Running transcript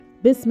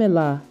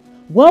Bismillah.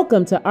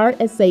 Welcome to Art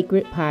as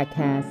Sacred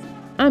podcast.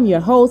 I'm your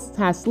host,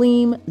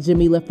 Taslim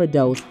Jamila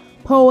Firdos,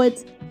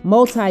 poet,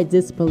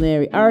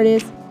 multidisciplinary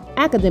artist,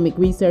 academic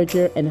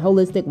researcher, and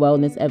holistic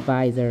wellness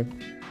advisor.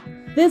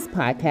 This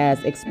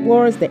podcast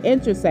explores the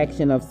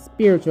intersection of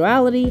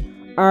spirituality,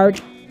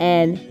 art,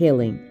 and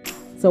healing.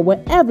 So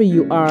wherever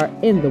you are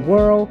in the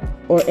world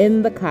or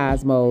in the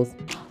cosmos,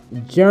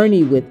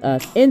 journey with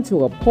us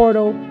into a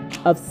portal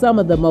of some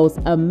of the most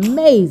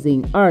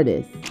amazing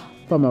artists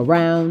from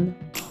around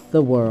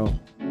the world.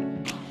 All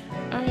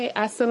right,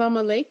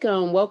 assalamu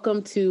alaikum.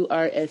 Welcome to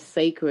Art as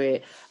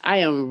Sacred. I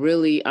am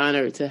really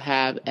honored to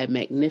have a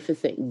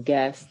magnificent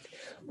guest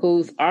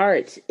whose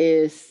art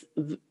is,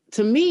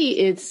 to me,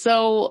 it's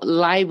so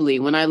lively.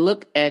 When I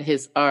look at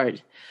his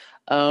art,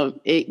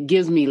 it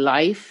gives me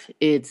life.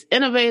 It's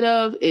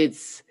innovative.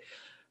 It's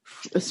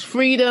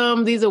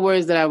freedom. These are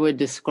words that I would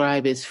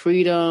describe as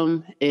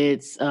freedom.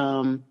 It's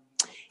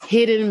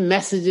hidden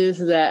messages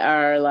that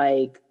are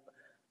like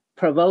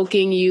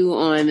provoking you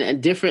on a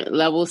different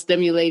level,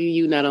 stimulating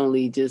you not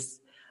only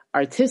just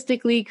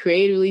artistically,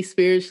 creatively,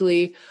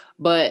 spiritually,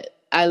 but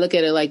I look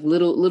at it like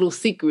little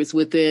secrets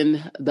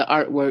within the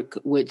artwork,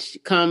 which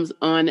comes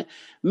on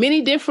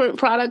many different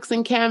products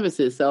and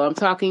canvases. So I'm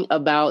talking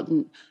about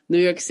New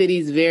York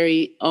City's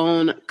very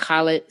own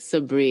Khalid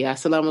Sabri.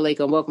 Assalamu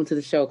alaikum. Welcome to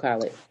the show,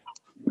 Khalid.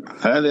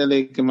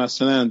 Alaikum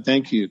assalam.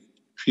 Thank you.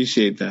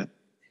 Appreciate that.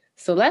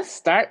 So let's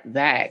start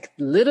back.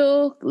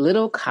 Little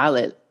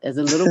Khalid as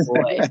a little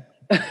boy.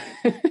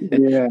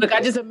 Yeah. Look,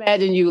 I just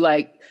imagine you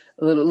like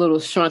a little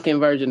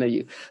shrunken version of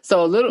you.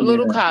 So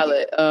little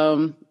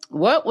Khalid,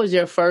 what was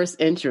your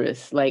first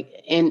interest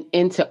like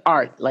into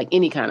art, like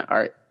any kind of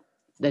art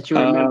that you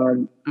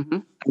remember?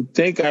 I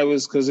think I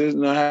was, because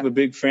I have a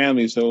big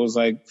family, so it was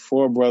like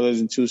 4 brothers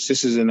and 2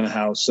 sisters in the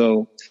house.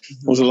 So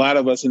there was a lot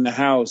of us in the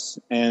house,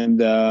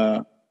 and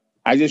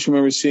I just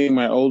remember seeing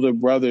my older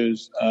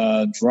brothers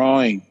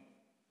drawing.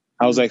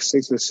 I was like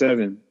 6 or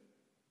 7.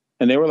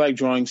 And they were like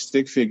drawing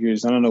stick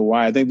figures. I don't know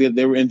why. I think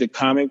they were into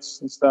comics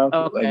and stuff.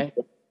 Okay.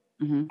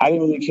 I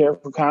didn't really care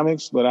for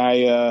comics, but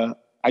I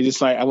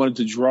wanted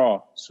to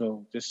draw.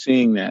 So just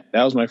seeing that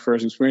was my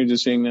first experience,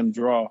 just seeing them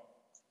draw.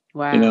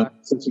 Wow.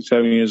 6 or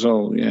 7 years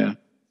old. Yeah.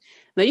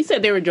 Now you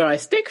said they were drawing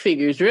stick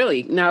figures,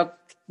 really. Now,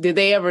 did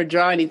they ever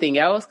draw anything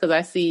else? Because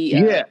I see.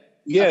 Yeah.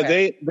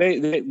 Okay.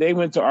 They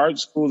went to art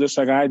school just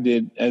like I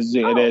did as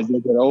they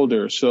got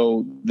older.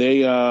 So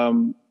they, our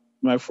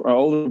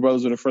older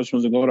brothers were the first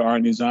ones to go to art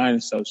and design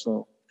and stuff.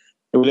 So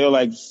they were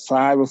like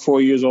 5 or 4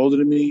 years older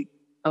than me.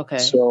 Okay.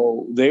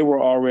 So they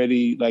were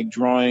already like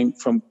drawing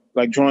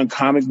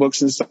comic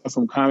books and stuff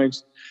from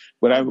comics.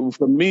 But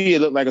for me,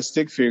 it looked like a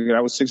stick figure.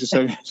 I was 6 or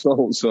 7 years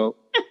old, so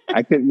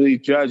I couldn't really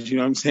judge. You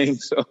know what I'm saying?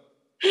 So.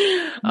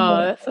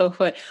 That's so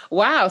fun.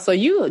 Wow. So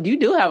you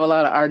do have a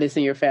lot of artists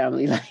in your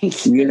family. Like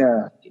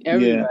yeah.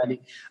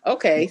 Everybody. Yeah.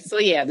 Okay. So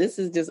yeah, this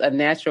is just a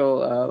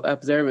natural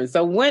observance.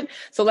 So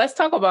let's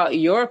talk about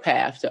your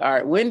path to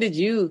art. When did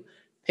you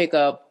pick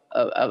up,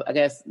 I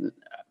guess,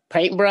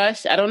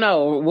 paintbrush? I don't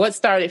know. What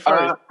started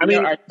first?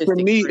 For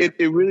me,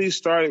 it really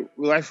started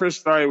when I first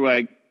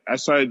started, I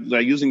started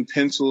using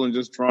pencil and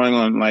just drawing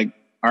on like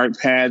art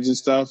pads and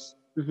stuff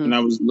when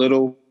I was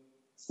little.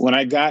 When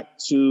I got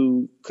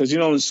to, because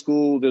in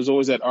school, there's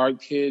always that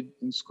art kid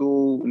in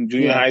school, in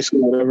junior high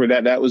school, whatever,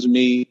 that was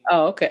me.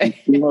 Oh,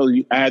 okay.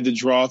 I had to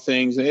draw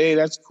things. Hey,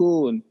 that's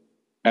cool. And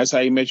that's how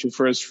you met your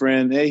first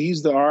friend. Hey,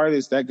 he's the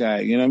artist, that guy.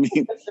 You know what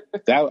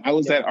I mean? I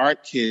was that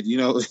art kid,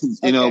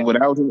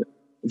 but I was in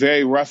a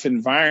very rough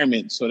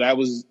environment. So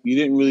you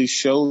didn't really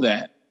show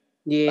that.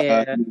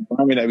 Yeah. The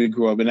environment that we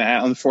grew up in.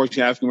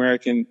 Unfortunately,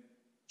 African-American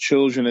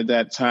children at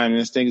that time,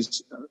 and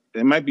things,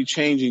 it might be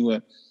changing,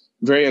 but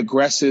very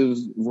aggressive,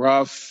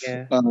 rough.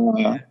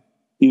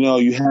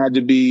 You had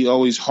to be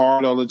always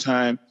hard all the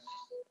time.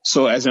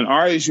 So as an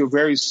artist, you're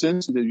very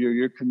sensitive.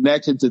 You're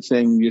connected to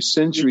things. You're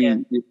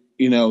sensory,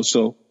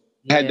 so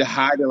I had to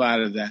hide a lot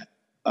of that.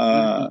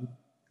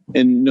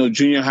 In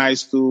junior high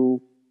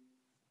school,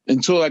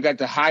 until I got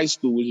to high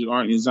school, which is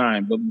art and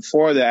design. But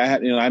before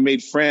that, I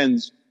made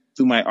friends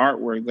through my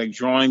artwork, like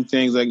drawing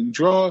things, like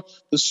draw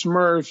the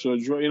Smurfs or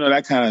draw,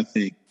 that kind of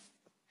thing.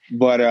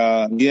 But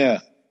yeah.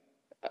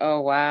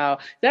 Oh, wow.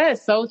 That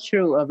is so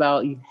true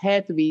about you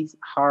had to be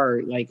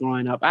hard, like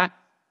growing up. I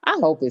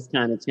hope it's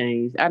kind of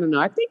changed. I don't know.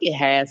 I think it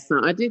has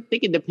some. I just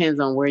think it depends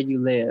on where you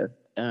live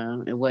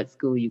and what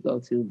school you go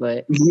to.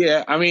 But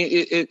yeah,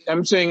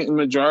 I'm saying in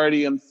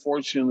majority,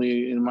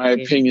 unfortunately, in my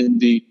opinion,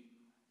 the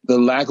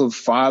lack of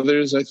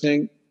fathers, I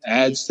think,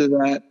 adds to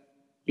that.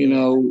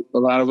 A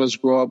lot of us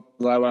grow up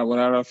without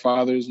our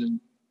fathers. And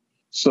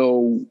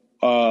so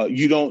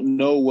you don't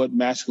know what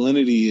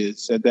masculinity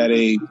is at that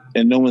age,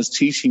 and no one's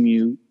teaching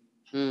you.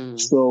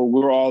 So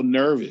we're all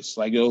nervous.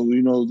 Like, so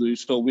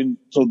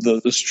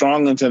the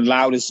strongest and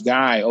loudest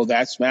guy,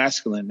 that's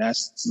masculine.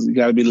 You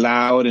got to be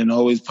loud and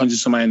always punching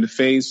somebody in the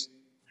face.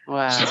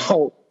 Wow.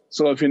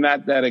 So if you're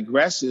not that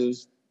aggressive,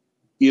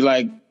 you're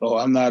like,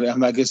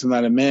 I guess I'm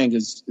not a man.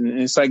 Cause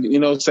it's like,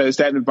 it's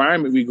that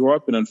environment we grew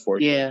up in,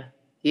 unfortunately.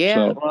 Yeah.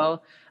 So.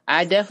 Well,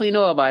 I definitely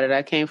know about it.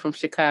 I came from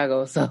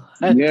Chicago, so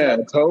yeah,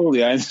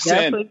 totally. I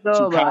understand. Definitely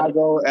know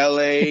Chicago, about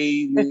LA,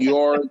 New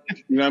York.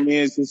 You know what I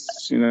mean? It's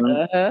just,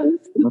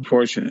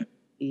 unfortunate.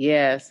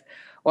 Yes.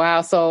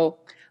 Wow. So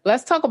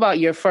let's talk about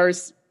your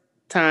first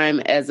time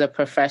as a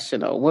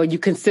professional. Well, you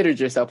considered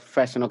yourself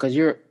professional because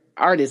you're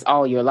artist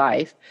all your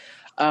life.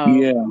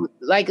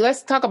 Like,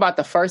 let's talk about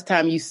the first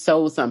time you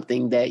sold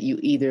something that you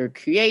either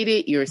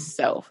created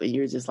yourself and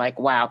you're just like,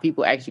 wow,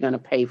 people are actually going to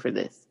pay for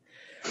this.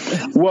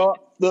 Well,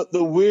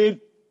 the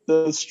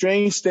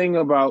strange thing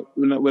about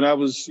when I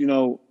was,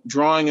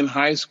 drawing in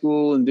high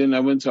school, and then I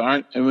went to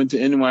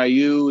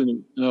NYU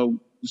and,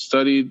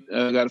 studied,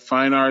 got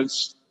fine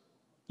arts,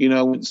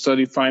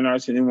 studied fine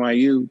arts at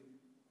NYU.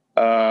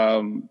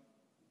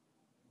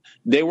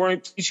 They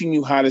weren't teaching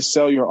you how to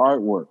sell your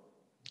artwork.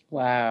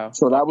 Wow.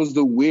 So that was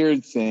the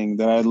weird thing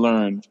that I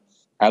learned.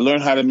 I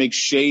learned how to make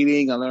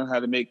shading. I learned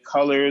how to make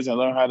colors. I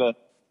learned how to,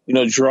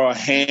 draw a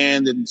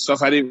hand and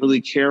stuff I didn't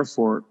really care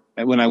for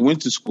when I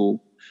went to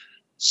school.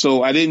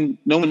 So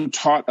no one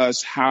taught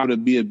us how to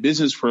be a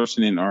business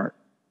person in art.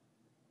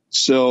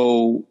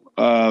 So,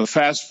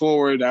 fast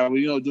forward, I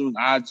was, doing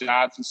odd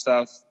jobs and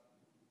stuff.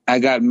 I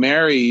got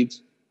married,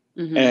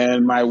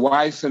 and my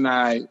wife and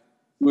I,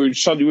 we were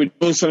doing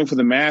something for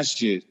the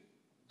masjid.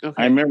 Okay.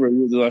 I remember it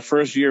was our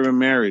first year of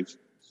marriage,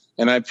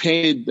 and I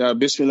painted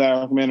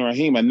Bismillah ar-Rahman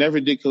ar-Rahim. I never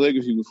did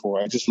calligraphy before.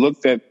 I just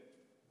looked at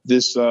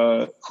this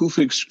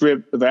Kufic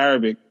script of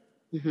Arabic,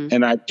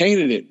 and I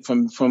painted it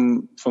from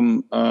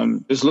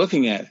just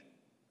looking at it.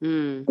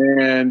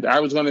 And I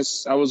was gonna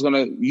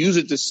use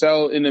it to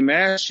sell in the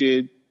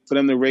masjid for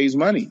them to raise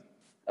money.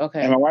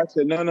 Okay. And my wife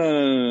said, no,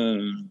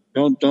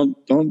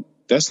 don't.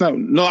 That's not.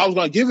 No, I was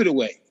gonna give it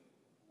away.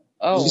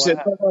 Oh, she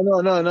said,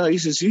 no. You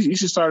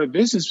should start a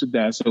business with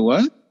that. I said,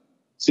 what?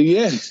 So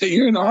yeah,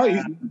 you're in art.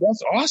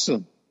 That's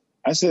awesome.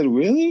 I said,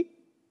 really?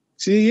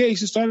 She said, yeah, you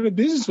should start a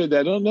business with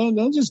that.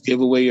 Don't just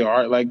give away your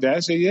art like that.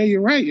 I said, yeah,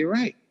 you're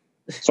right.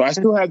 So I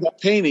still have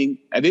that painting.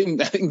 I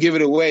didn't give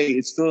it away.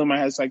 It's still in my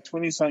head. It's like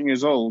 20-something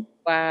years old.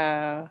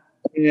 Wow.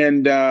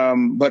 And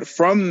but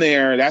from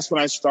there, that's when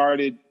I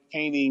started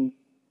painting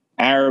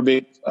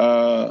Arabic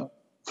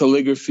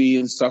calligraphy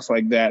and stuff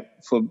like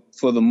that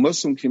for the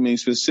Muslim community,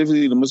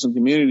 specifically the Muslim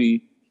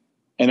community.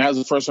 And that was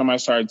the first time I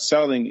started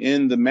selling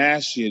in the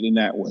masjid in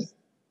that way,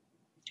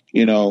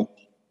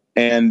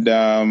 And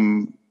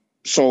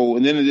so,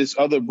 and then this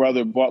other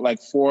brother bought like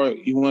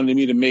he wanted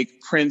me to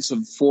make prints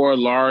of 4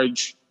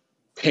 large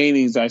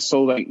paintings. I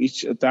sold like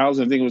each $1,000. I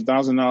think it was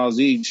 $1,000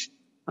 each.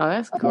 Oh,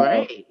 that's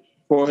great.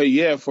 For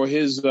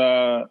his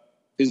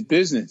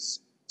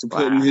business, to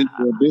put in his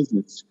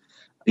business.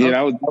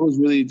 Yeah,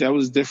 okay. that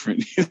was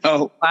different,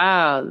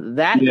 Wow,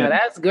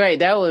 that's great.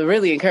 That would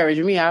really encourage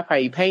me. I'll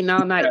probably painting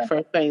all night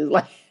for things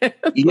like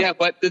Yeah,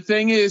 but the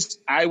thing is,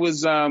 I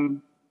was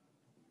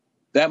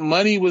that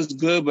money was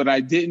good, but I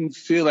didn't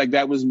feel like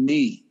that was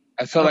me.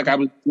 I felt like I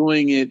was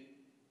doing it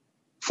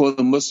for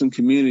the Muslim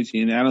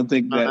community, and I don't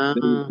think that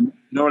you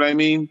know what I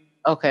mean?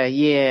 Okay,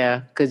 yeah,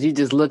 because you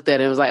just looked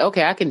at it and was like,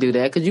 okay, I can do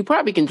that, because you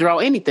probably can draw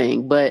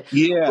anything. But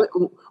yeah,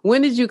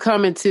 when did you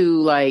come into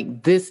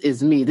like, this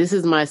is me, this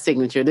is my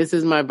signature, this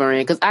is my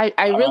brand? Because I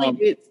really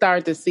did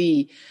start to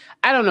see,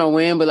 I don't know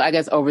when, but I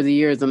guess over the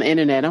years on the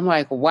internet, I'm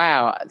like,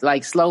 wow,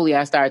 like slowly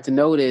I started to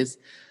notice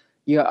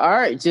your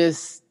art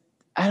just,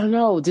 I don't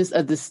know, just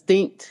a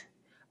distinct,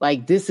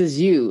 like, this is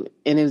you.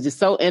 And it was just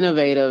so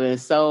innovative and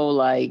so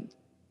like,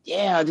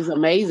 yeah, just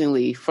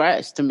amazingly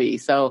fresh to me.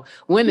 So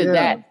when did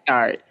that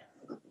start?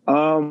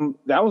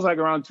 That was like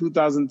around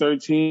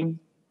 2013.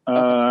 I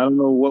don't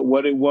know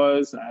what it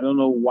was. I don't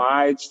know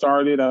why it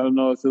started. I don't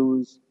know if it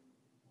was,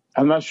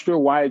 I'm not sure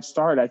why it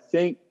started. I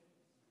think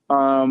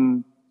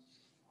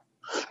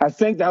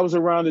that was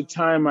around the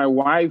time my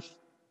wife,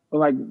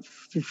 like a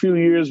few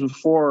years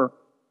before,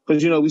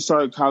 because, we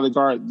started College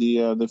Art,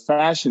 the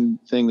fashion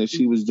thing that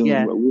she was doing.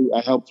 Yeah.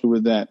 I helped her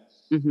with that.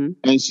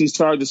 And she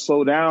started to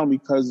slow down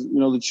because,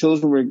 the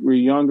children were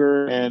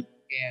younger and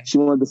she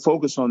wanted to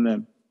focus on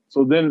them.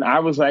 So then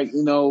I was like,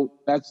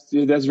 that's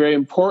very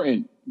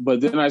important.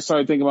 But then I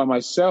started thinking about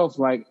myself,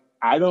 like,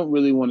 I don't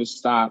really want to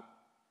stop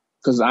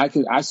because I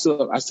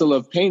still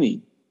love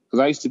painting because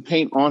I used to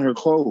paint on her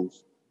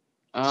clothes.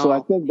 Oh. So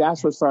I think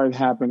that's what started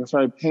happening. I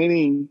started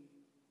painting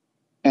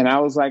and I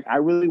was like, I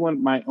really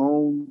want my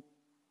own,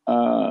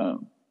 I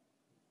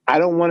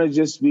don't want to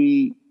just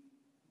be,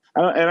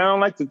 I don't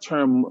like the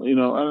term,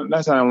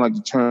 that's how I don't like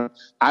the term.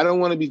 I don't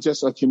want to be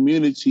just a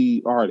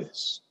community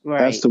artist. Right.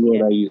 That's the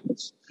word I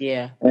use.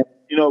 Yeah. And,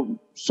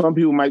 some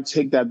people might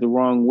take that the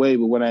wrong way,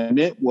 but what I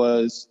meant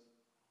was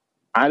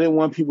I didn't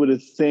want people to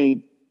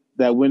think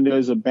that when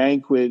there's a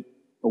banquet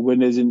or when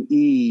there's an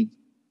Eid,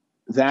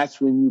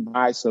 that's when you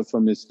buy stuff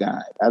from this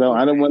guy. I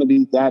don't want to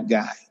be that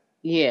guy.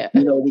 Yeah.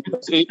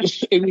 Because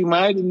it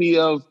reminded me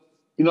of,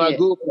 I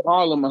grew up in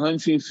Harlem,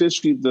 105th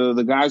Street,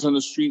 the guys on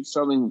the street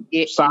selling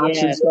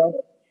socks and stuff.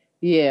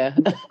 Yeah.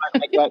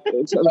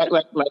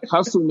 like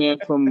Hustle Man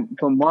from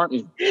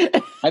Martin.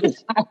 I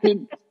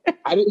didn't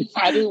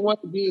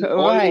want to be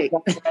right.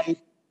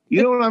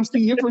 You know what I'm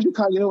saying? You're from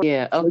Chicago. You know,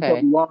 yeah,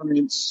 okay.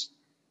 Lawrence,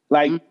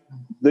 like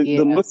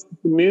the Muslim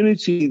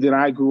community that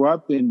I grew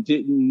up in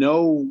didn't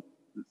know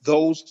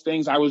those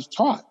things I was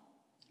taught.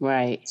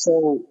 Right.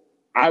 So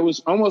I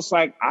was almost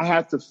like I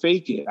have to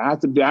fake it. I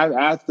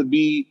have to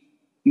be,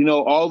 you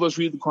know, all of us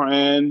read the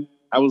Quran.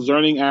 I was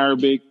learning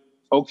Arabic.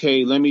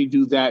 Okay, let me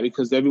do that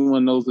because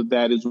everyone knows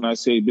that is when I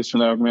say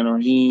Bismillah ar-Rahman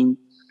ar-Rahim.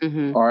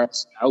 Or,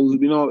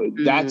 you know,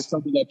 that's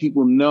something that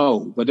people know,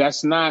 but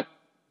it's not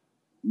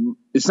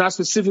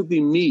specifically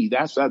me.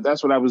 That's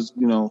what I was,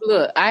 you know.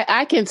 Look,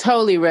 I can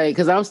totally relate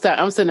because I'm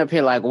sitting up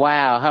here like,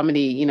 wow, how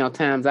many, you know,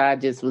 times I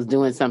just was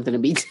doing something to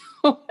be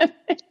doing.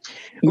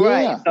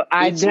 Right. So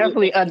I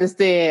definitely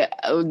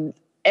understand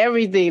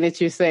everything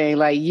that you're saying.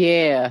 Like,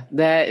 yeah,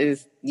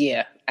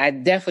 I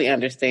definitely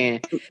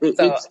understand.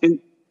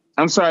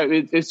 I'm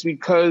sorry. It's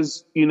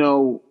because, you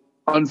know,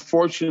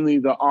 unfortunately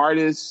the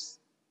artists,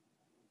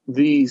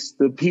 the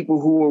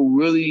people who were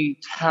really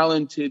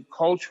talented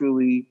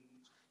culturally,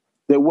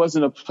 there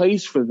wasn't a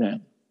place for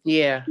them.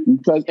 Yeah.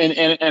 Because,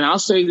 and I'll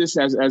say this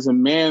as a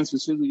man,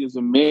 specifically as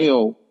a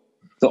male,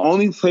 the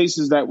only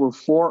places that were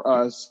for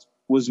us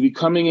was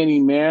becoming an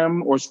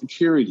imam or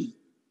security.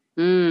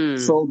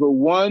 So the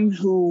one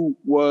who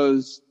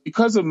was,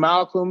 because of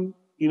Malcolm,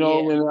 you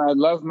know, and I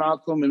love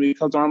Malcolm, and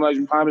because of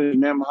Elijah Muhammad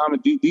and Imam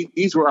Muhammad,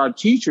 these were our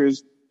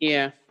teachers.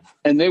 Yeah.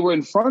 And they were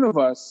in front of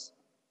us.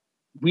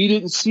 We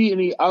didn't see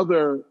any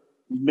other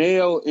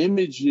male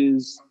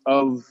images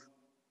of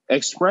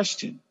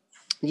expression.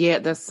 Yeah,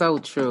 that's so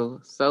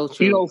true. So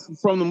true. You know,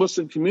 from the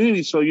Muslim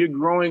community. So you're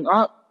growing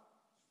up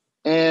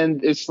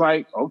and it's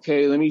like,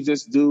 okay, let me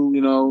just do,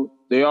 you know,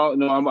 they all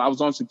know I was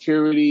on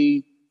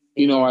security.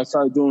 You know, I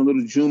started doing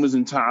little Jumas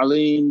and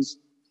ta'aleems,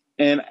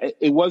 and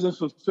it wasn't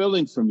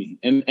fulfilling for me.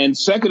 And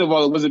second of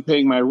all, it wasn't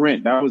paying my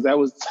rent. That was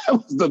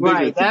the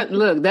bigger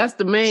thing. That's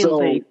the main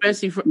thing,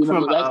 especially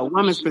from a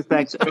woman's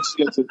perspective.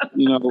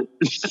 You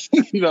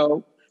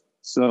know,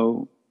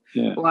 so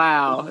yeah.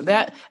 Wow,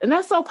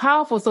 that's so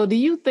powerful. So, do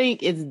you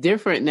think it's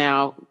different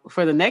now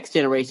for the next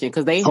generation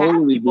because they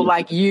have people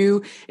like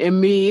you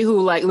and me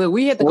who like, look,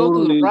 we had to go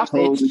through the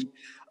roughage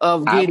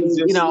of getting,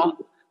 you know,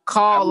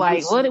 called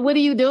like, what are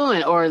you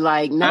doing, or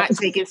like not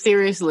take it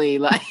seriously,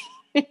 like.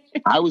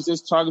 I was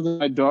just talking to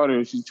my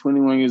daughter. She's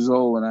 21 years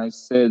old, and I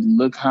said,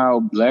 "Look how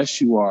blessed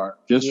you are,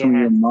 just from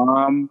your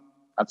mom."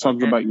 I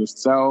talked about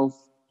yourself.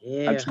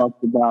 I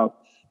talked about,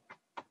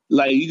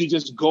 like, you could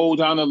just go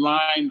down the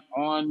line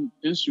on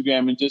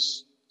Instagram and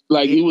just,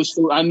 like, it was.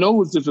 I know it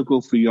was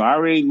difficult for you.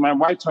 My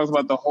wife talks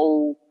about the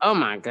whole. Oh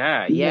my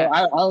God! Yeah,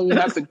 I don't even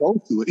have to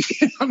go through it.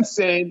 You know what I'm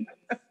saying.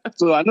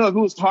 So I know if it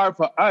was hard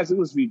for us, it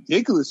was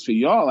ridiculous for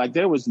y'all. Like,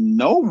 there was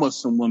no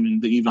Muslim woman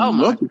to even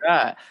look. Oh my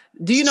God!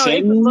 Do you know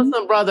a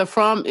Muslim brother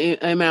from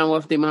Imam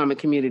Wafdi Muhammad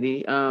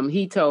community?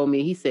 He told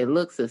me. He said,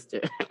 "Look,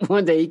 sister."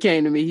 One day he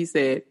came to me. He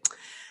said,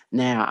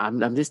 "Now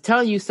I'm just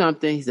telling you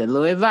something." He said,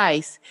 "Little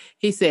advice."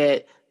 He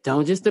said,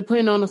 "Don't just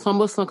depend on the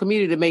Muslim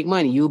community to make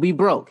money. You'll be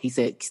broke." He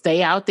said,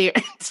 "Stay out there."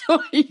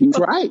 He was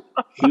right.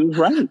 He was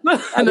right.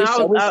 I wish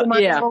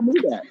somebody told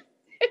me that.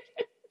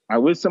 I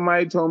wish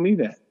somebody told me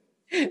that.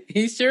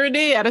 He sure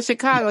did. Out of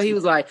Chicago, he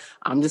was like,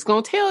 "I'm just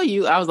gonna tell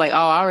you." I was like, "Oh,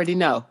 I already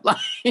know." Like,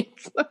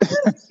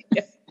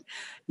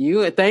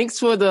 thanks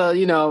for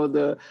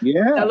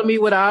telling me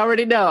what I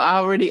already know. I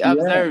already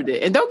observed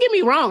it. And don't get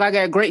me wrong, I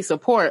got great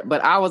support,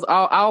 but I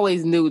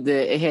always knew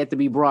that it had to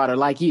be broader,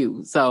 like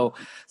you. So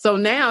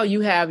now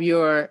you have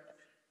your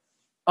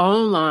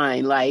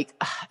online, like,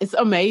 it's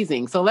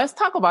amazing. So let's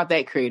talk about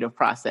that creative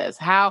process.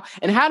 How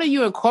do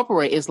you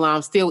incorporate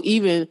Islam still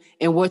even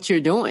in what you're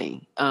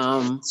doing?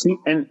 See,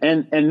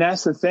 and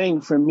that's the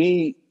thing for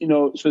me, you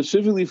know,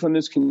 specifically from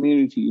this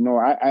community. You know,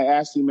 I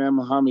asked Imam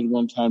Muhammad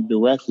one time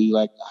directly,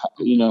 like,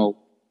 you know,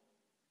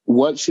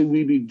 what should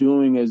we be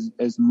doing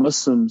as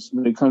Muslims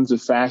when it comes to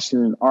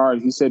fashion and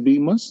art? He said, be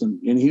Muslim.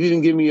 And he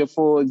didn't give me a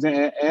full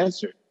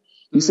answer.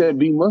 He said,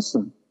 be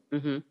Muslim.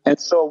 Mm-hmm. And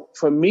so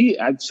for me,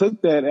 I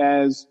took that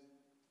as,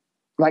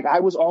 like, I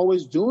was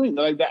always doing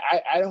like that.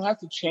 I don't have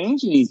to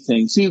change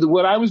anything. See,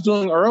 what I was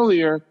doing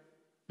earlier,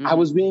 I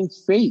was being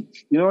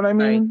fake. You know what I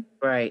mean?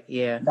 Right.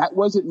 Yeah. That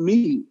wasn't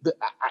me.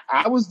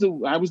 I was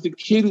the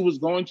kid who was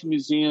going to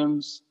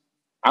museums.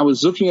 I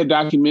was looking at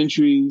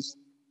documentaries.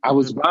 I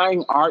was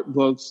buying art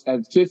books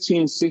at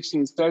 15,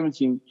 16,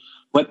 17.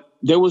 But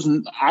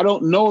I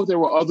don't know if there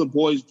were other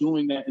boys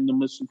doing that in the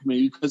Muslim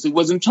community because it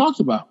wasn't talked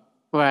about.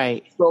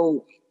 Right.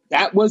 So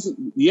that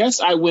wasn't,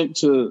 yes, I went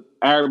to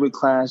Arabic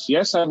class.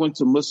 Yes, I went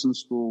to Muslim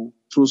school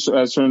to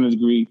a certain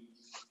degree,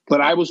 but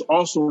I was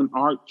also an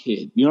art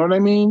kid. You know what I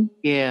mean?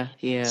 Yeah.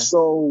 Yeah.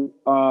 So,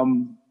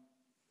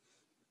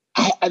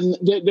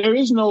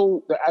 there's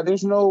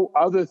no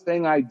other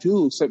thing I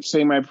do except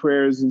say my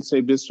prayers and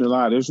say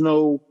Bismillah. There's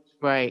no,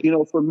 right. You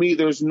know, for me,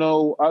 there's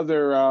no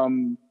other,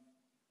 you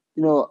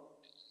know,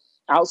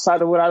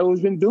 outside of what I've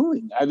always been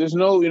doing. There's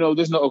no,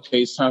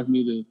 okay, it's time for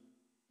me to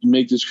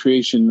make this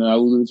creation.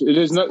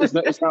 It's not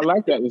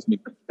like that with me.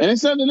 And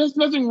there's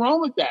nothing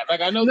wrong with that.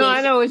 Like, I know. No,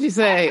 I know what you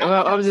say.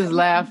 Well, I'm just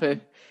laughing.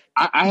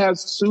 I have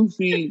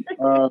Sufi,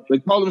 they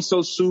call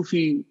themselves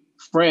Sufi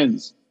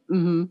friends.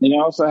 Mm-hmm. And I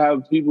also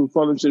have people who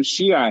call themselves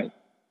Shiite.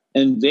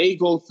 And they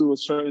go through a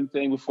certain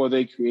thing before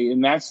they create,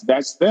 and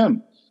that's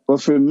them.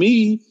 But for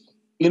me,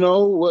 you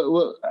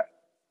know,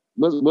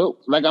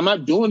 like I'm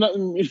not doing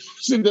nothing.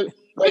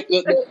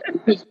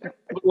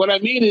 What I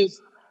mean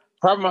is,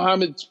 Prophet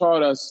Muhammad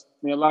taught us,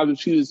 and Allah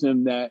teaches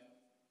him, that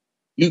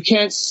you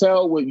can't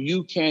sell what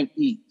you can't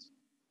eat.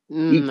 I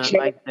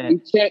like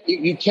that.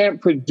 You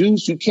can't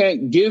produce. You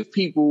can't give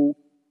people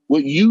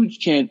what you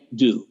can't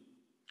do.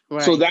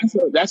 Right. So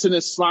that's an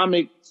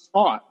Islamic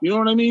thought. You know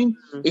what I mean?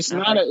 Mm-hmm. It's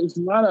not a.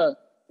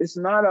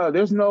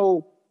 There's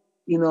no.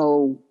 You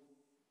know,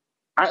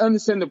 I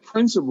understand the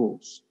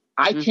principles.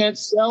 I can't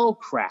sell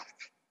crack.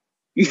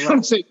 You know what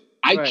I'm saying?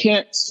 I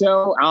can't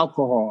sell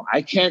alcohol.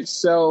 I can't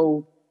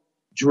sell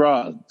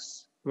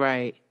drugs.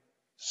 Right.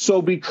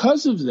 So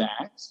because of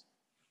that,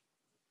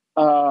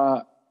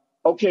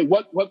 okay,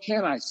 what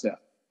can I sell?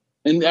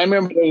 And I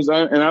remember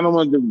and I don't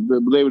want to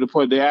belabor the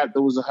point. There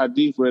was a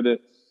hadith where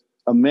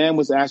a man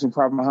was asking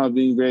Prophet Muhammad,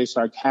 being very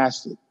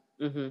sarcastic.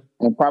 Mm-hmm.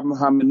 And Prophet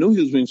Muhammad knew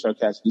he was being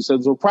sarcastic. He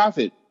said, "So,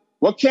 Prophet,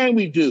 what can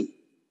we do?"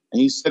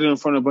 And he said it in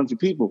front of a bunch of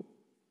people.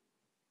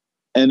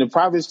 And the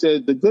Prophet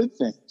said, "The good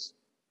things."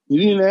 He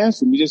didn't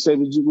answer him. He just said,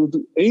 "We'll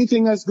do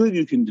anything that's good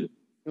you can do."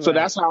 Right. So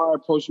that's how I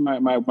approach my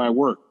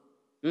work.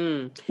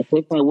 I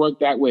approach my work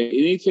that way.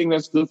 Anything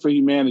that's good for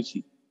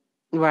humanity.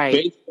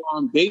 Right.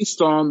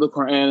 Based on the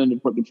Quran and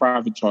what the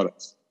Prophet taught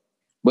us.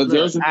 But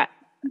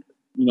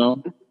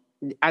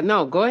I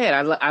know. Go ahead.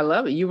 I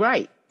love it. You're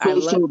right.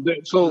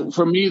 So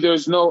for me,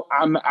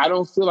 I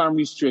don't feel I'm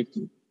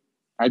restricted.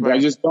 I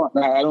just don't.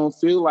 I don't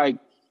feel like.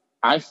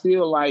 I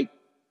feel like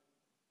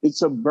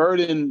it's a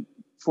burden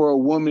for a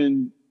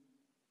woman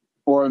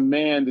or a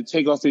man to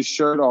take off his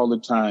shirt all the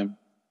time.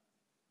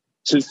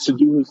 To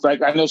do,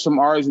 like, I know some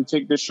artists who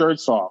take their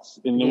shirts off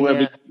and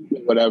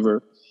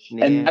whatever.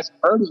 Yeah. And that's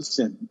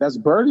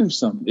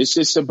burdensome. It's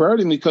just a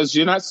burden because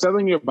you're not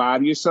selling your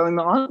body, you're selling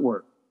the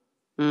artwork.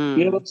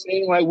 You know what I'm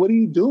saying? Like, what are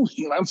you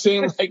doing? I'm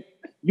saying, like,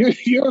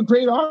 you're a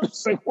great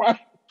artist. Like,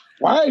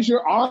 why is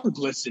your arm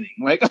glistening?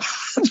 Like, I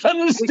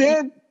don't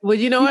understand. Well,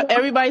 you know what?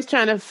 Everybody's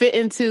trying to fit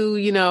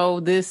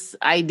into, this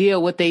idea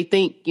what they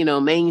think,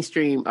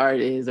 mainstream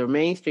art is or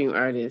mainstream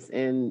artists.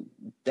 And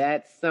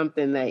that's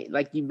something that,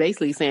 like, you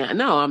basically saying,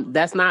 no,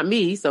 that's not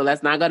me. So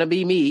that's not going to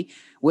be me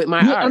with my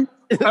art.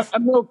 I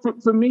know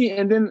for me.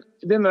 And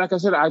then, like I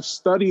said, I've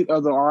studied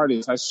other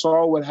artists. I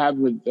saw what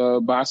happened with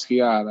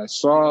Basquiat. I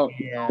saw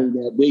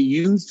that they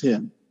used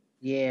him.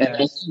 Yeah.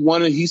 And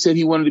he said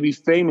he wanted to be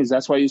famous.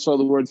 That's why you saw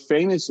the word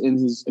famous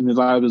in a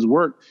lot of his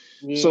work.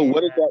 Yeah. So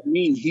what does that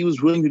mean? He was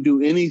willing to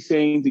do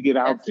anything to get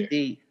out there.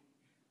 Deep.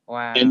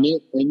 Wow. And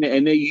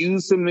they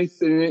used him.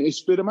 They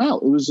spit him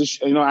out. It was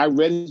just, I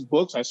read his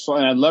books. I saw,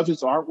 and I love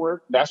his artwork.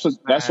 That's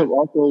what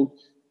also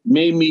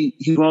made me.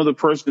 He's one of the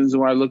persons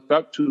who I looked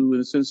up to in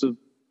the sense of,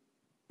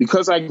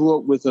 because I grew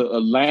up with a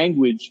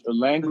language,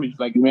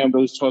 like Imam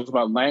Rose talks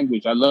about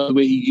language. I love the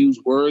way he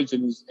used words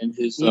in his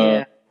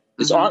artwork.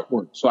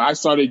 So I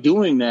started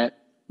doing that,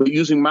 but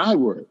using my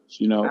words,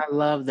 I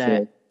love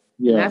that. So,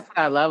 yeah. And that's what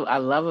I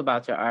love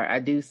about your art. I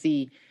do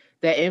see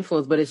that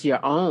influence, but it's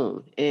your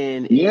own.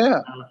 And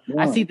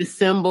I see the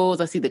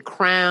symbols, I see the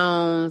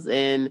crowns,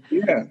 and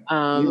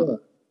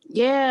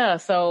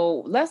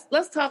So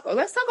let's talk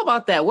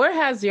about that. Where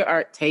has your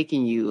art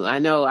taken you? I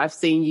know I've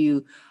seen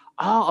you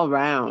all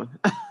around.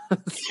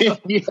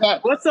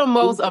 What's the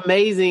most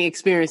amazing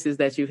experiences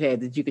that you've had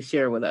that you could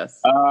share with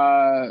us?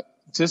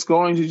 Just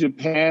going to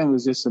Japan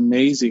was just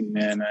amazing,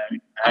 man.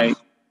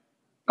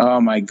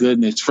 Oh my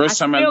goodness! First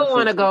time I still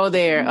want to go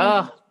there.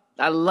 Oh,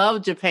 I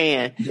love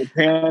Japan.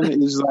 Japan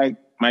is like,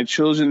 my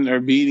children are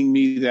beating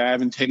me that I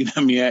haven't taken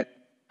them yet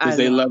because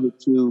they love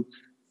it too.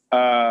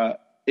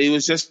 It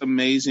was just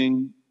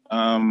amazing.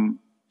 And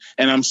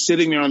I'm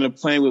sitting there on the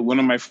plane with one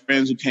of my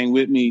friends who came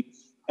with me,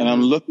 and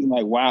I'm looking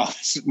like, wow,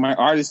 my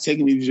art is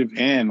taking me to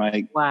Japan.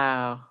 Like,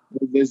 wow.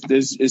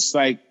 It's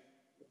like,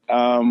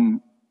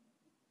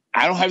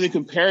 I don't have any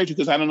comparison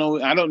because I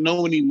don't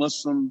know any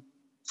Muslim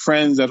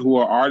friends who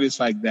are artists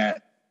like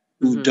that,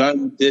 who've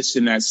done this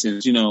in that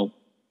sense,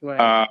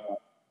 Right.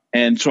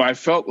 And so I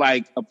felt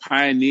like a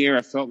pioneer.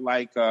 I felt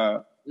like,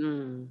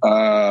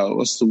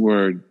 what's the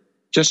word?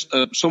 Just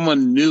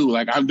someone new,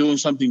 like I'm doing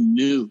something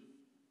new.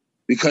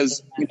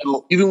 Because,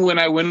 even when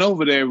I went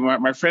over there,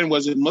 my friend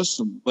wasn't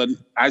Muslim, but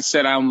I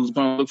said I was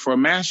going to look for a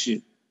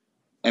masjid.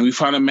 And we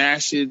found a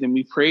masjid and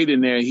we prayed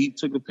in there. He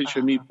took a picture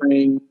of me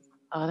praying.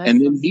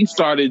 And then he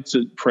started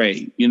to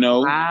pray,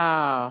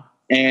 Wow.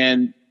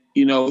 And,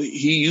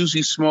 he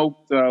usually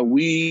smoked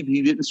weed.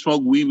 He didn't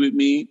smoke weed with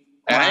me.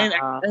 And I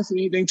didn't ask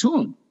anything to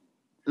him.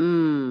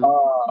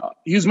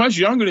 He was much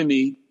younger than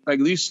me, like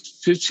at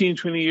least 15,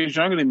 20 years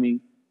younger than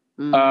me.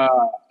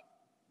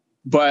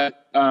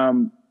 But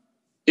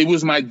it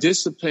was my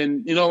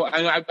discipline.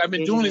 I've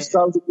been doing this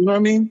stuff, you know what I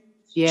mean?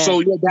 Yeah.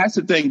 So that's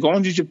the thing.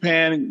 Going to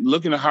Japan,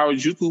 looking at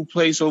Harajuku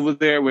place over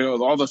there with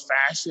all the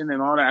fashion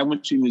and all that. I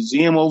went to a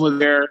museum over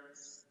there.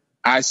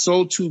 I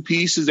sold 2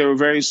 pieces. They were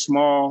very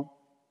small.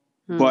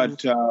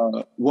 But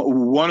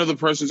one of the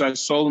persons I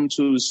sold them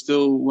to is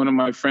still one of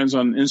my friends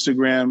on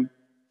Instagram.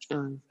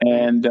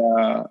 And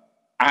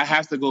I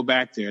have to go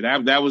back there.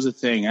 That was a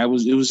thing. It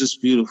was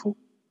just beautiful.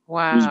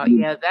 Wow.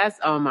 Yeah, that's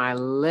on my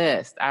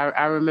list.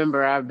 I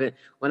remember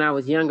when I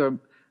was younger,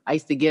 I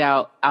used to get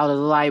out of the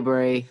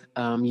library,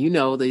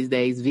 these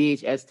days,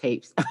 VHS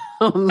tapes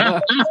on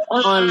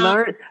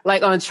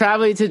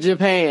traveling to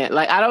Japan.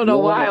 Like, I don't know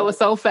why I was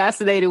so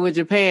fascinated with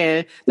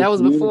Japan. That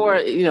was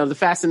before, the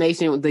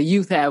fascination the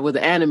youth had with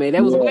the anime.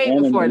 That was way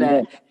before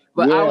that.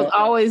 But I was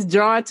always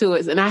drawn to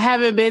it, and I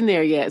haven't been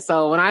there yet.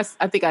 So when I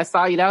think I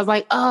saw you, I was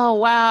like, oh,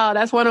 wow,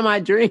 that's one of my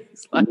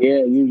dreams. Like,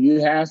 yeah,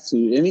 you have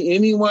to.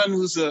 Anyone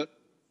who's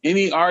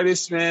any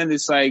artist, man,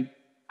 it's like,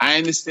 I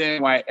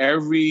understand why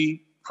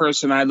every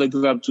person I looked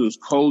up to is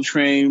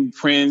Coltrane,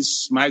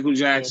 Prince, Michael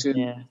Jackson.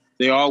 Yeah.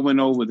 They all went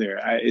over there.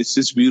 It's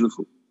just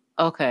beautiful.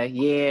 Okay.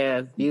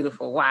 Yeah.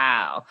 Beautiful.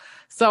 Wow.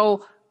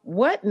 So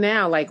what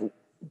now? Like,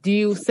 do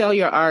you sell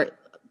your art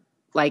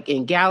like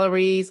in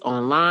galleries,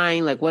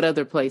 online? Like, what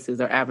other places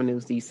or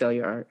avenues do you sell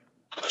your art?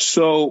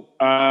 So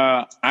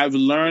I've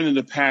learned in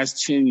the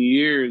past 10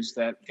 years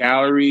that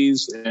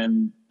galleries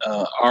and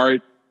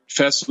art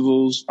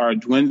festivals are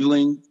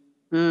dwindling.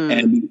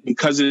 And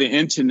because of the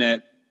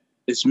internet,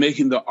 it's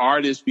making the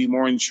artists be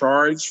more in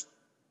charge.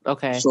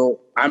 Okay.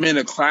 So I'm in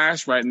a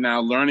class right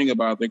now learning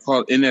about, they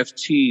call it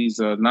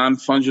NFTs,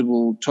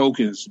 non-fungible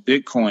tokens,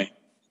 Bitcoin.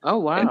 Oh,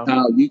 wow. And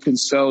how you can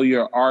sell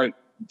your art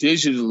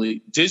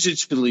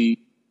digitally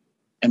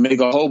and make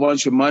a whole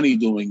bunch of money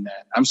doing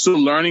that. I'm still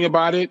learning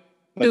about it.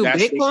 Dude,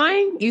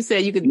 Bitcoin? You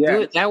said you could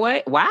do it that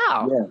way?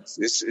 Wow. Yes.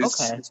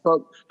 It's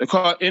called, they're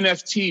called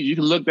NFTs. You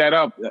can look that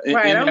up.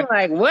 Right. I'm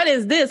like, what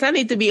is this? I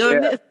need to be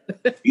on this.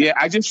 Yeah.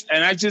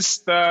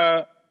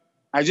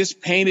 I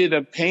just painted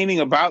a painting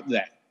about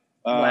that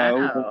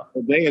a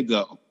day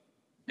ago.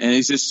 And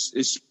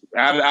it's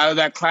out of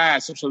that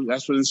class.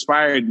 That's what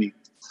inspired me.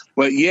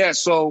 But yeah,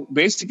 so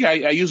basically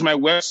I use my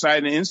website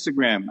and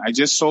Instagram. I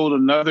just sold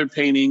another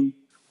painting,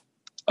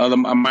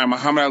 my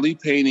Muhammad Ali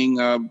painting,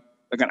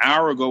 like an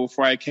hour ago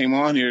before I came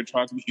on here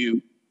talking to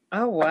you.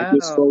 Oh, wow. I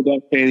just sold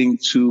that painting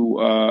to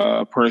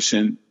a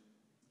person,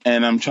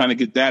 and I'm trying to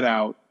get that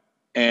out.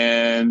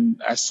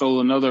 And I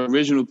sold another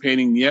original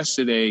painting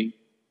yesterday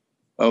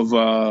of,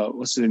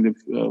 what's the name?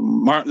 The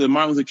Martin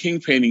Luther King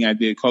painting I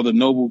did called The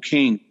Noble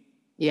King.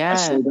 Yeah. I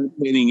sold that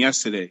painting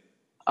yesterday.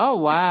 Oh,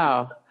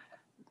 wow.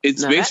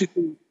 It's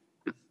basically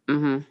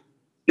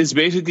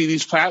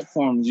these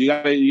platforms. You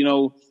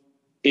gotta,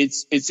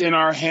 it's in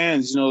our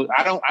hands.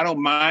 I don't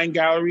mind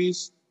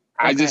galleries.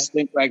 Okay. I just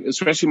think, like,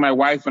 especially my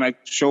wife, when I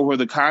show her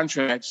the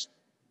contracts,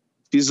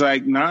 she's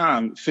like,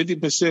 nah,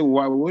 50%.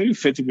 What are you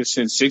 50%,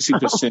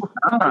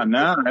 60%?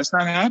 Nah, that's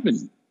not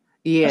happening.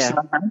 Yeah. That's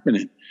not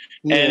happening.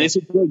 Yeah. And it's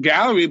a good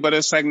gallery, but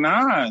it's like,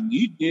 nah,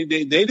 they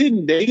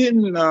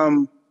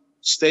didn't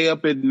stay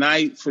up at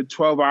night for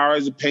 12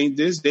 hours to paint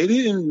this. They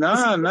didn't.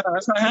 Nah,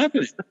 that's not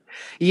happening.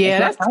 Yeah,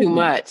 that's too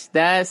much.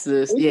 That's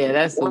way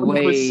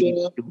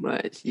too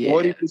much. Yeah.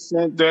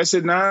 40%. I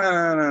said,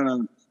 nah.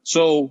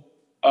 So,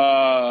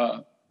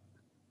 the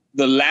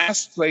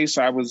last place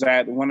I was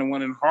at, one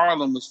in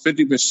Harlem, was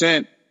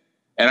 50%.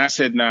 And I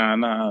said,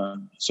 nah.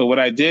 So what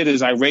I did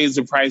is I raised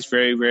the price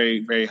very, very,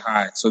 very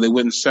high so they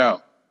wouldn't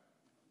sell.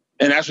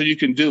 And that's what you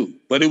can do.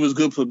 But it was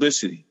good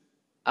publicity.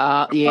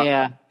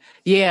 Yeah.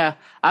 Yeah.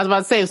 I was about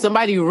to say, if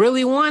somebody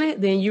really want it,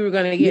 then you were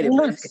going to get it.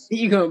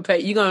 You're going to pay.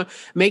 You're going to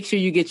make sure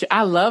you get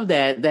I love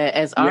that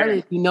as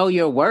artists, you know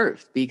your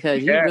worth,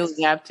 because you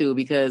really have to,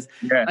 because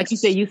like you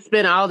said, you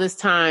spend all this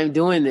time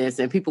doing this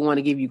and people want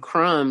to give you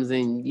crumbs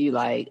and you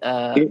like,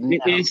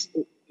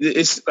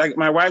 it's like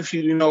my wife,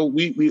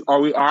 we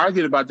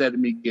argued about that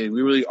in the beginning.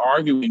 We really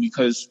arguing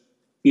because,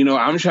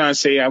 I'm trying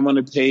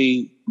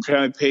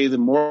to pay the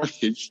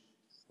mortgage,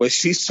 but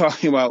she's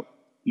talking about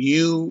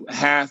you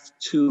have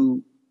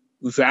to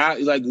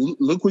value, like,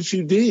 look what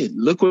you did.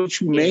 Look what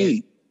you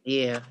made.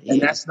 Yeah.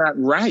 And that's not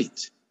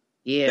right.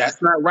 Yeah.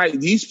 That's not right.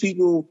 These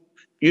people,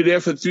 you're there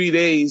for 3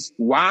 days.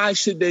 Why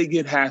should they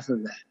get half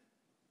of that?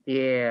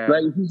 Yeah.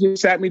 Like, if you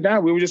just sat me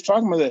down, we were just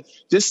talking about that.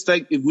 Just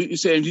like if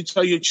you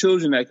tell your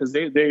children that, because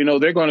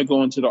they're going to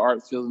go into the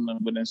art field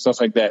and stuff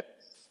like that.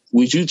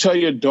 Would you tell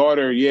your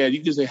daughter, yeah,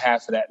 you can say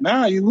half of that?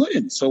 No, you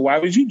wouldn't. So why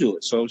would you do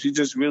it? So she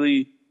just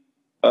really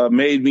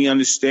made me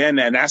understand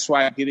that. And that's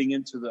why getting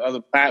into the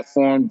other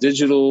platform,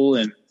 digital,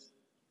 and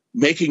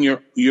making your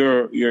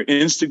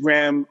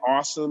Instagram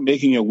awesome,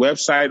 making your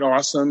website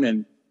awesome,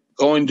 and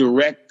going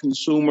direct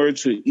consumer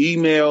to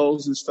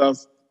emails and stuff.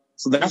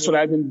 So that's what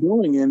I've been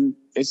doing, and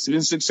it's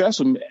been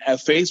successful.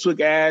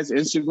 Facebook ads,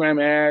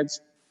 Instagram ads,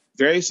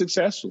 very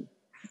successful.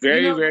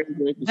 Very, very, very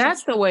successful.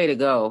 That's the way to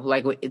go.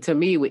 Like, to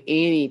me, with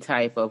any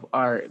type of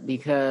art,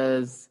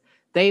 because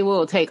they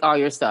will take all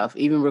your stuff.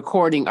 Even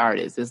recording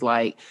artists, it's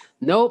like,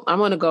 nope, I'm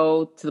going to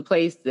go to the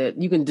place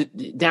that you can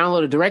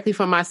download it directly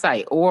from my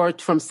site or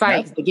from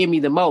sites that give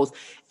me the most.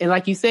 And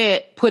like you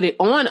said, put it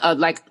on,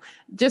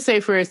 just say,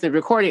 for instance,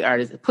 recording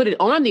artists, put it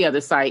on the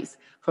other sites,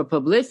 for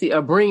publicity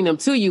or bring them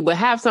to you, but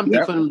have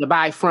something for them to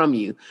buy from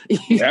you.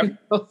 Yep.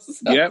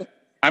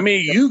 I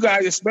mean, you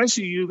guys,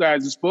 especially you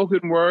guys, the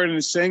spoken word and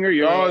the singer,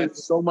 you're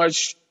so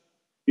much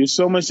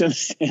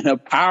in a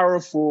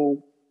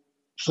powerful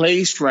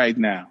place right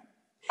now.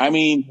 I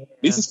mean,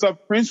 this is stuff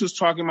Prince was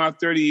talking about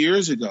 30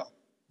 years ago.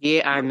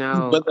 Yeah, I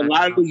know. But a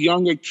lot of the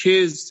younger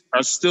kids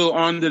are still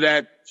under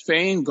that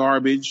fame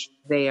garbage.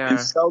 They are. And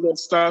sell their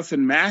stuff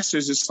and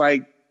masters. It's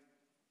like,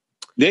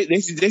 they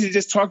should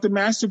just talk to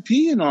Master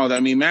P and all that. I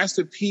mean,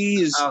 Master P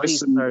is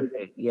he's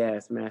perfect.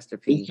 Yes, Master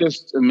P. It's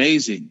just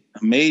amazing.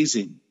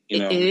 You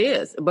know? It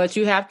is. But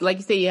you have to, like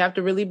you say, you have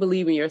to really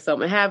believe in yourself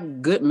and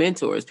have good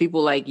mentors,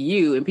 people like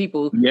you, and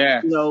people,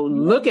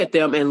 look at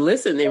them and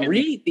listen and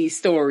read these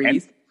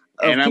stories.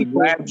 And I'm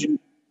glad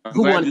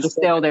who wanted to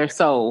sell their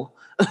soul.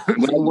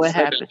 What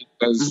happened?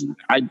 Because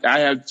I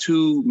have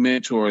two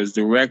mentors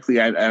directly,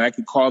 and I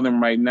could call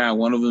them right now.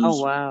 One of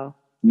them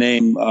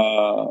named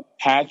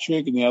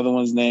Patrick, and the other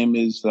one's name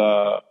is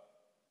I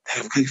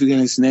can't forget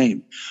his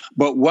name.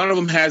 But one of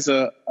them was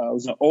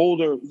an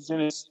older, he's in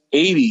his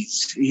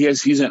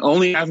 80s. He's an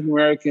only African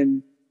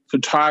American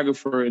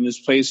photographer in this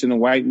place in a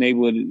white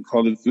neighborhood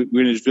called the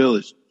Greenwich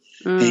Village.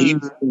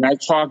 And I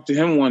talked to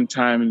him one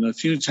time, and a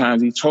few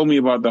times he told me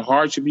about the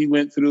hardship he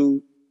went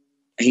through.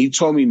 And he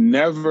told me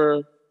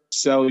never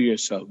sell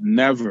yourself,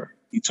 never.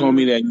 He told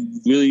me that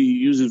he really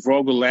uses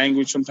vulgar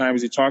language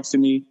sometimes he talks to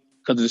me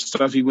because of the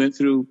stuff he went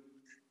through.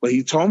 But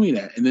he told me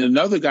that. And then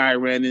another guy I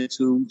ran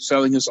into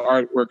selling his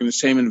artwork in the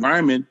same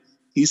environment.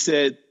 He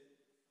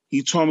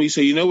told me,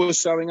 you know what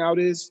selling out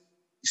is?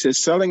 He said,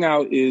 selling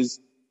out is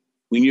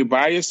when you're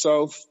by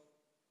yourself,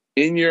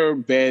 in your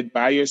bed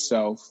by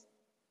yourself,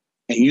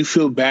 and you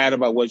feel bad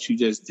about what you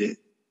just did.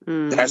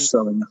 That's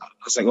selling out.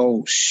 I was like,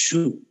 oh,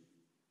 shoot.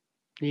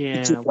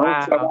 Yeah,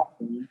 wow.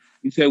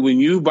 He said, when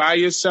you by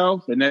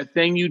yourself and that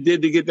thing you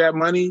did to get that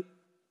money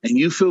and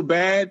you feel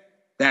bad,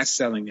 that's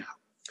selling out.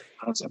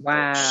 I was like,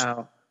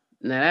 wow.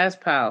 Now that's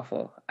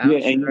powerful. And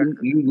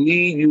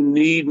you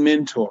need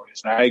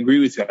mentors. I agree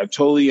with you.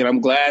 And I'm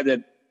glad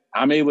that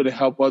I'm able to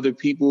help other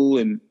people,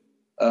 and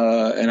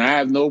I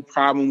have no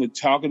problem with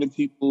talking to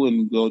people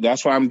and go,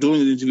 that's why I'm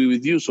doing the interview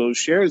with you. So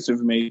share this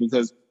information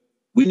because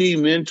we need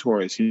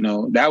mentors, you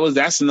know.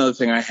 That's another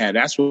thing I had.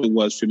 That's what it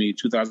was for me,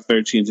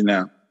 2013 to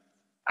now.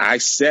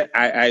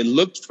 I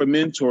looked for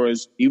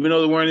mentors, even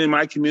though they weren't in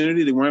my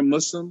community, they weren't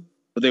Muslim,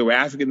 but they were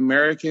African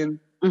American.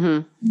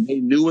 Mm-hmm. They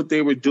knew what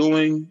they were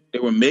doing. They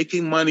were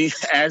making money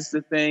as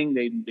the thing.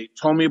 They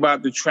told me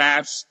about the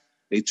traps.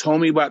 They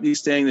told me about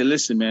these things. They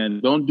listen,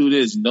 man, don't do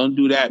this, don't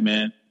do that,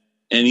 man.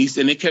 And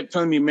they kept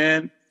telling me,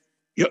 man,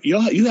 you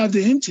have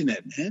the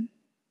internet, man.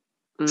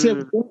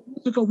 Said,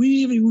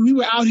 we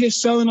were out here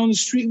selling on the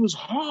street. It was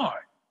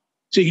hard.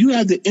 So you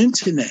have the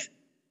internet.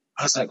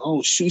 I was like,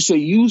 oh, shoot. So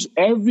use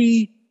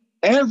every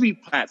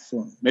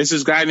platform. There's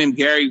this guy named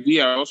Gary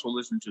Vee I also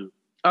listen to.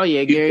 Oh,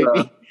 yeah, Gary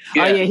Vee.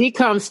 Yeah. Oh, yeah, he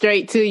comes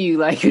straight to you.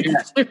 Like,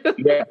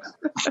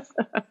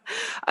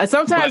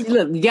 sometimes,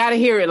 look, you got to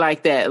hear it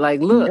like that.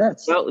 Like, look,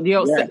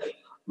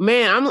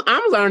 man,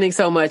 I'm learning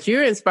so much.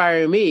 You're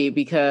inspiring me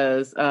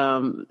because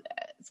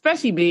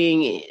especially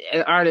being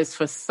an artist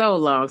for so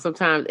long,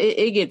 sometimes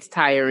it gets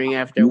tiring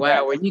after a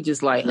while where you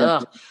just like,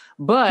 ugh.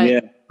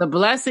 But the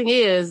blessing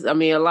is, I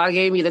mean, Allah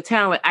gave me the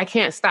talent. I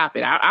can't stop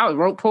it. I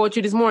wrote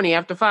poetry this morning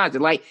after Fajr.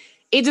 Like,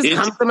 it just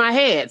comes to my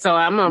head. So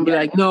I'm going to be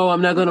like, no,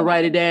 I'm not going to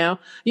write it down.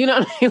 You know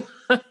what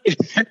I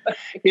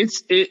mean?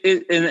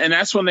 And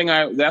that's one thing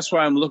that's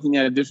why I'm looking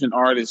at different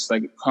artists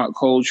like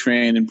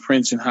Coltrane and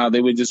Prince and how they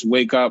would just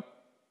wake up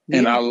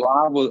and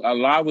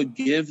Allah would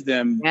give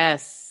them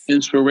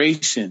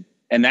inspiration.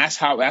 And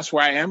that's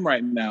where I am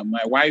right now.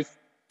 My wife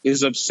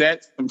is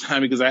upset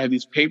sometimes because I have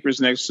these papers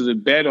next to the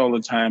bed all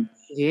the time.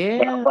 Yeah.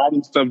 But I'm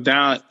writing stuff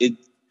down.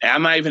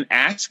 I'm not even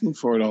asking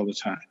for it all the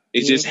time.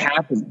 It just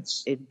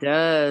happens. It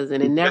does.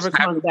 And it never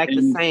comes back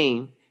the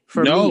same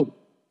for me.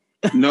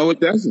 No, it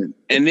doesn't.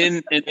 And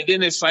then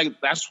it's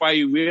like, that's why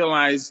you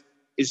realize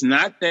it's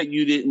not that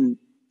you didn't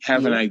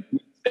have an idea,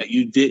 that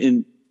you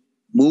didn't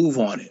move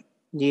on it.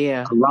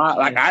 Yeah. A lot.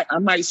 Like I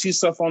might see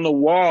stuff on the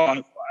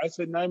wall. I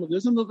said, Naima,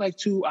 doesn't it look like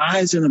two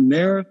eyes in a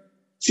mirror?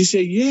 She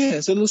said,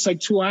 yes, it looks like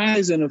two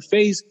eyes in a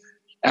face.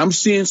 I'm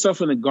seeing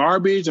stuff in the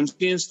garbage. I'm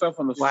seeing stuff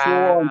on the floor.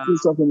 I'm seeing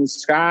stuff in the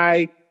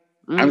sky.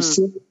 I'm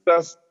seeing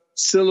stuff,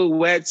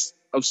 silhouettes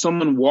of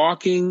someone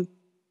walking.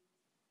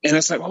 And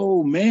it's like,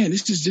 oh man,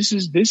 this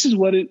is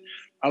what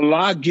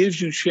Allah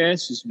gives you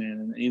chances,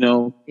 man. You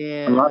know,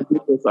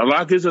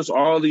 Allah gives us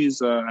all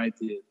these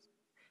ideas.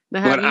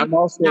 Now, have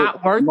you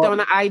not worked on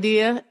an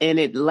idea and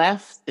it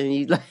left and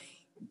you like,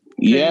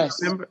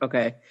 yes. Remember?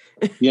 Okay.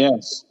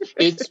 Yes.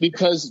 It's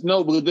because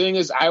but the thing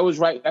is I was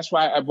right. That's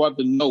why I bought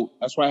the Note.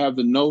 That's why I have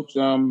the Note,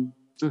 the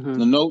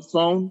Note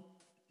phone,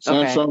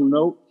 Samsung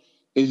Note,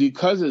 is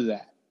because of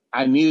that.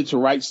 I needed to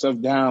write stuff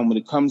down when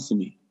it comes to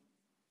me.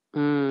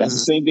 That's the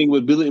same thing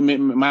with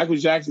Michael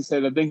Jackson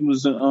said, I think he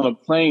was on a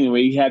plane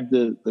where he had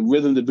the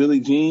rhythm to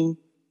Billie Jean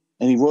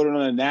and he wrote it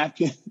on a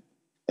napkin.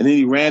 And then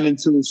he ran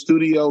into the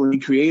studio and he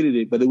created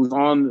it, but it was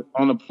on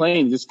a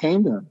plane. It just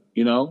came to him,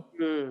 you know?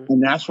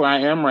 And that's where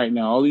I am right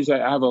now. I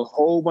have a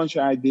whole bunch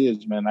of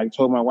ideas, man. I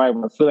told my wife,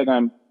 I feel like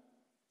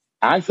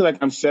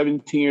I'm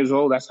 17 years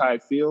old. That's how I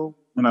feel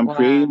when I'm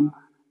creating.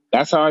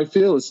 That's how I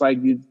feel. It's like,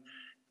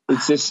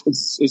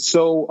 it's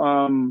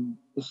so,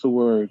 what's the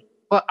word?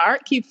 Well,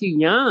 art keeps you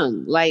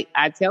young. Like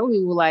I tell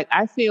people, like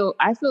I feel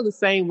the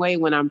same way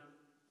when I'm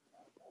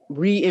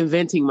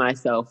reinventing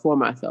myself for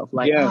myself.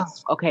 Like,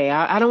 okay,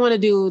 I don't want to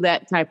do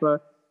that type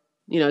of,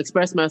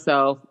 express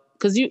myself,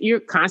 because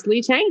you're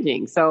constantly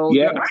changing. So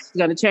your art's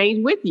going to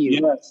change with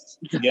you.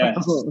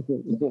 Yes.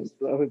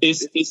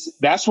 It's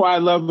that's why I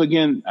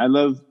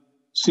love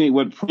seeing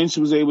what Prince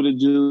was able to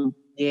do.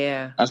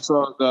 Yeah. I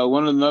saw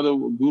one of another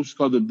groups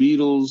called the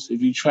Beatles.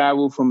 If you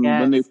travel from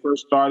when they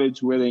first started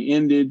to where they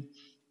ended,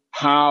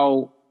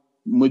 how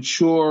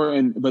mature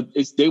but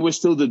they were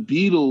still the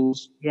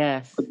Beatles.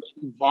 Yes. But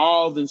they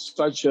evolved in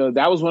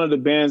that was one of the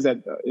bands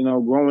that,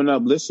 growing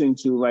up listening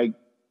to, like,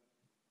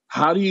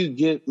 how do you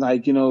get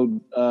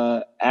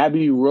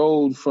Abbey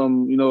Road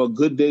from, A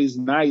Good Day's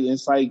Night?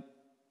 It's like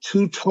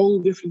two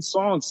totally different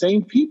songs,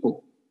 same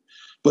people,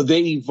 but they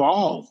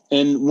evolved.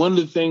 And one of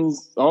the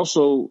things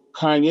also,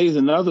 Kanye is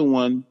another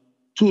one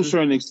to a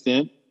certain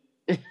extent,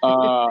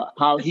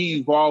 how he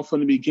evolved from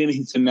the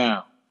beginning to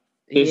now.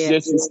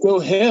 It's still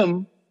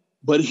him,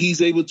 but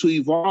he's able to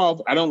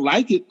evolve. I don't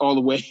like it all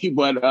the way,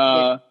 but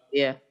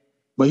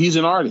but he's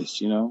an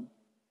artist,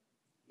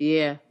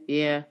 Yeah,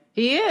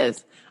 he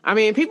is. I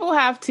mean, people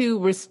have to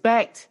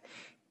respect.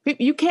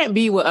 You can't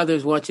be what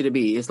others want you to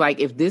be. It's like,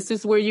 if this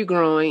is where you're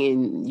growing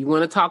and you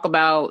want to talk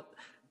about,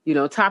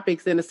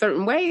 topics in a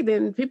certain way,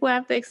 then people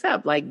have to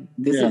accept. Like,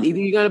 this is either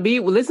you're going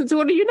to listen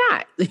to it or you're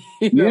not.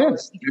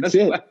 Yes, that's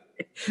it.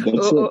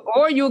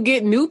 Or you'll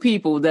get new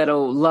people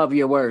that'll love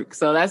your work.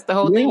 So that's the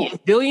whole thing. It's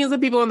billions of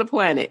people on the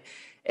planet.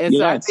 And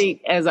so I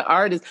think as an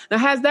artist, now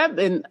has that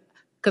been,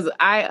 because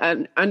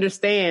I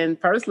understand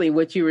personally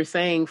what you were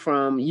saying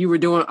from, you were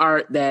doing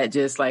art that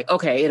just like,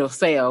 okay, it'll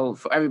sell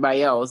for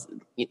everybody else.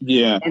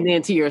 Yeah. And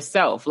then to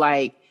yourself,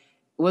 like,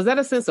 was that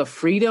a sense of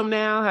freedom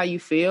now? How you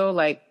feel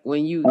like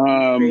when you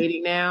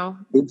creating now?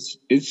 It's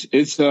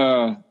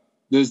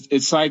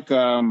like,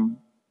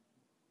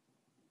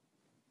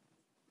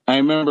 I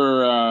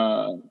remember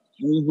I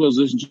was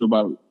listening to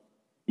about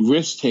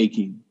risk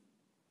taking.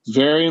 It's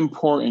very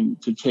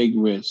important to take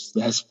risks.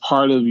 That's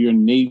part of your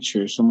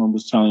nature. Someone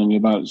was telling me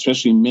about,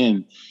 especially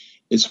men.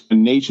 It's the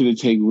nature to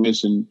take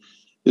risks, and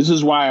this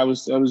is why I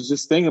was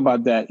just thinking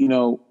about that.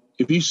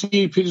 If you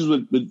see pictures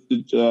with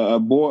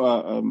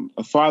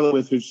a father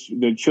with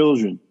their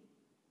children,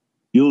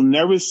 you'll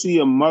never see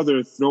a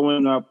mother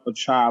throwing up a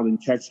child and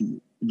catching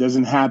it. It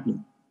doesn't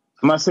happen.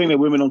 I'm not saying that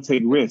women don't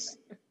take risks,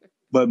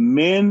 but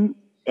men.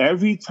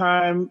 Every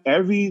time,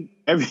 every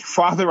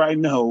father I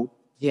know,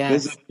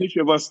 there's a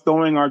picture of us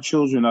throwing our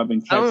children up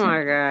and catching. Oh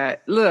my God!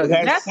 Look,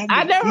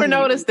 I never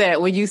noticed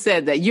that when you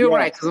said that. You're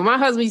right. Because when my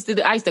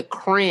husband I used to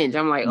cringe.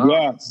 I'm like,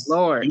 oh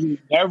Lord! You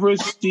never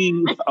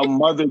see a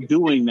mother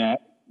doing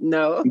that.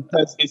 No,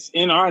 because it's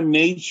in our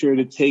nature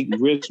to take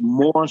risks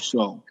more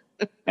so.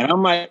 And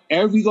I'm like,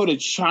 we go to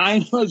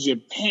China,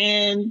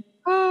 Japan,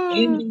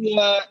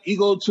 India, you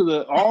go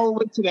all the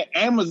way to the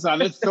Amazon,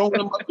 they're throwing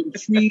them up in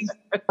trees.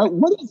 Like,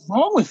 what is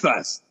wrong with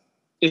us?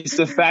 It's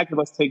the fact of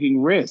us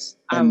taking risks.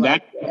 And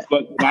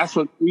that's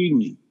what freed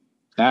me.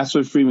 That's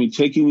what freed me,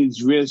 taking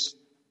these risks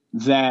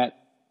that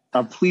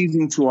are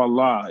pleasing to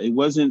Allah. It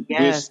wasn't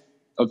risk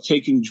of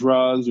taking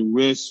drugs, or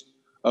risk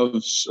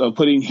of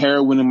putting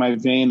heroin in my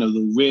vein, or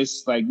the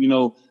risk, like,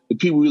 the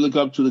people we look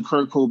up to, the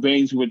Kurt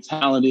Cobains, who were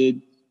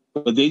talented,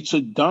 but they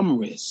took dumb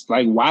risks.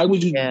 Like, why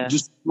would you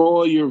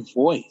destroy your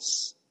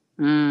voice?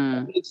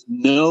 That makes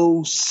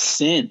no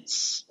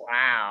sense.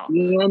 Wow.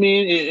 You know what I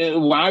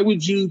mean? Why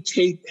would you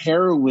take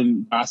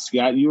heroin,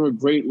 Basquiat? You're a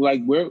great,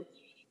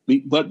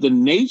 but the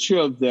nature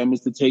of them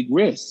is to take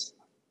risks.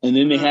 And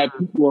then they had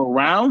people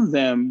around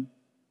them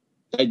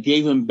that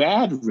gave them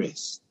bad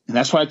risks. And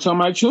that's why I tell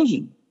my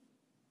children,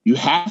 you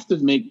have to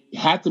make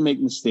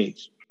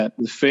mistakes,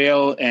 to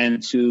fail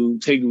and to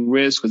take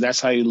risks, because that's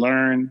how you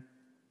learn.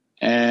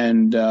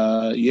 And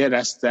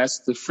that's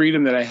the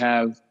freedom that I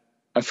have.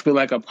 I feel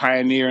like a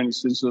pioneer in the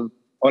sense of,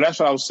 that's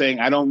what I was saying.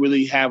 I don't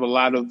really have a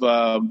lot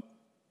of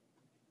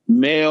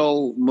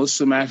male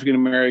Muslim African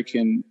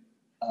American,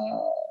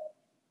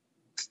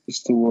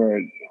 what's the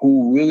word,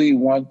 who really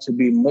want to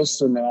be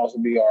Muslim and also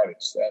be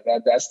artists.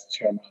 That's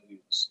the term I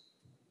use.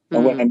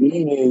 And what I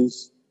mean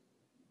is,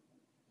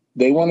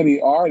 they want to be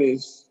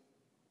artists.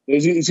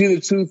 It's either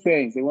two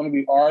things. They want to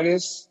be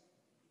artists.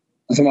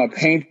 I'm talking about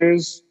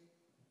painters.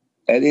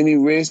 At any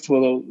risk,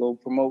 they'll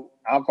promote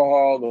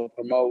alcohol, they'll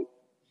promote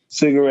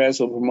cigarettes,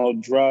 they'll promote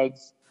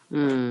drugs.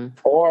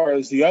 Or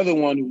is the other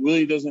one who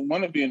really doesn't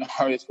want to be an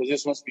artist, but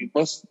just wants to be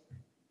Muslim.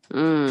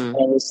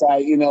 And it's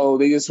like,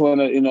 they just want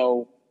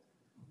to,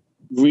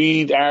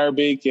 read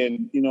Arabic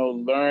and,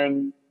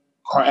 learn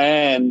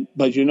Quran,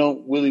 but you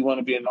don't really want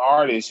to be an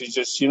artist. It's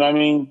just, you know what I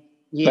mean?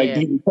 Yeah.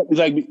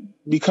 Like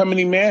become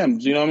any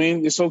imams. You know what I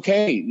mean? It's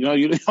okay. You know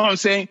what I'm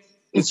saying?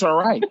 It's all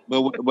right.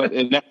 But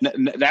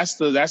that's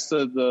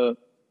the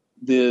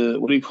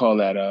what do you call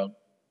that?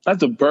 Not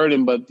the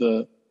burden, but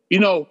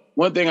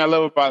one thing I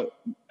love about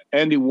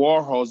Andy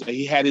Warhol is that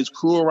he had his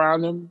crew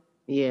around him.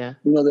 Yeah.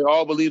 They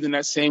all believed in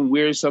that same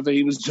weird stuff that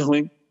he was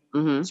doing.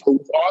 Mm-hmm. So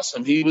it was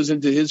awesome. He was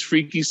into his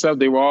freaky stuff.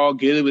 They were all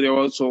getting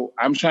it. So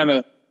I'm trying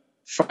to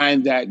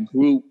find that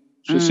group,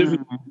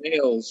 specifically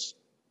males,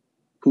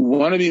 who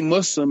want to be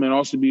Muslim and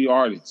also be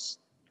artists.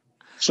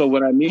 So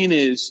what I mean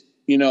is,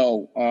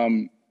 we're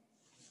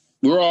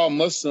all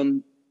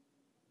Muslim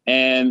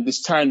and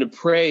it's time to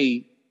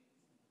pray.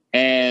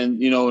 And,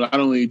 I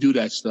don't really do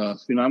that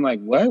stuff. I'm like,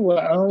 what?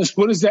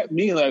 What does that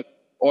mean? Like,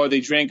 or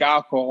they drink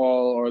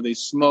alcohol or they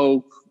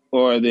smoke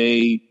or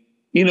they,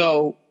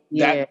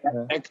 that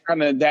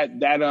kind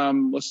of,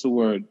 what's the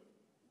word?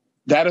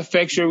 That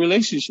affects your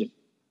relationship.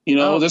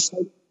 It's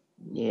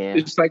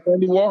like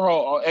Andy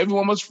Warhol.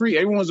 Everyone was free.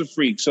 Everyone was a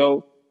freak.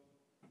 So,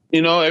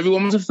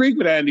 everyone was a freak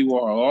with Andy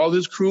Warhol. All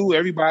his crew,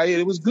 everybody,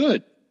 it was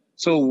good.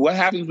 So what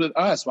happens with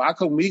us? Why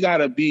come we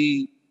gotta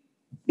be,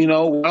 why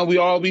don't we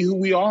all be who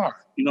we are?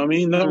 You know what I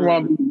mean? Nothing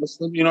wrong with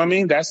Muslim. You know what I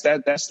mean? That's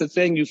the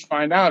thing you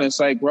find out. It's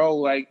like, bro,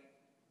 like,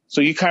 so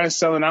you're kind of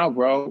selling out,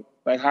 bro.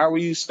 Like, how are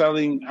you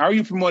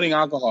promoting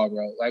alcohol,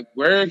 bro? Like,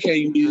 where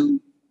can you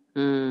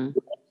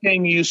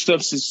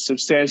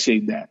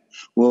substantiate that?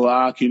 Well,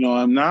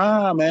 I'm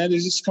man,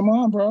 just come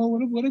on, bro.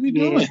 What are we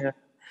doing? Yeah.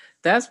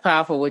 That's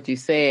powerful what you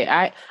said.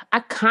 I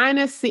kind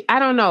of see, I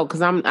don't know,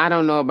 because I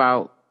don't know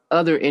about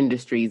other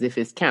industries, if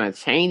it's kind of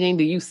changing.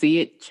 Do you see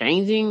it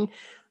changing?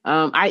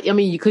 I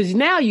mean, because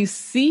now you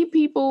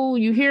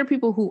hear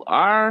people who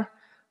are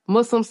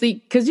Muslim,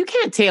 because you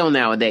can't tell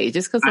nowadays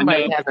just because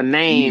somebody has a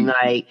name,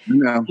 like,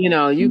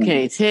 you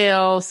can't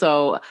tell.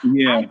 So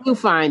I do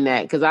find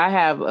that, because I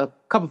have a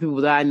couple people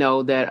that I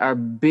know that are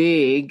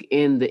big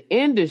in the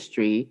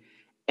industry,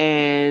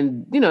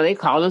 and, they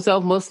call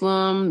themselves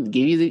Muslim,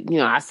 give you the,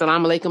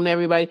 assalamu alaikum to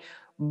everybody.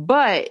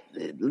 But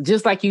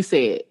just like you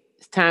said,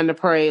 it's time to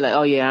pray. Like,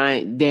 oh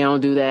yeah, they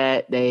don't do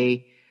that. They'll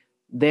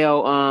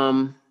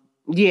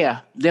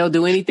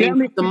do anything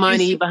with the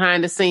money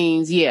behind the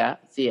scenes. Yeah.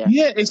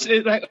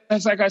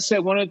 It's like I said,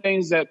 one of the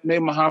things that made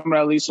Muhammad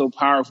Ali so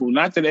powerful,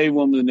 not that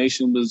everyone in the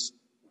nation was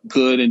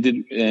good and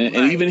did, and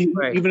even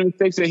the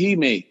mistakes that he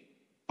made,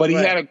 but he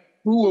had a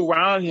crew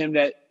around him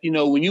that,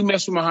 when you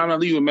mess with Muhammad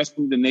Ali, you're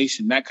messing with the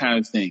nation, that kind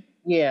of thing.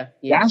 Yeah.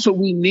 That's what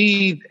we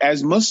need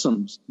as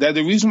Muslims. That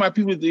the reason why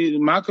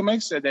Malcolm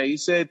X said that, he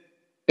said,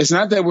 it's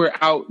not that we're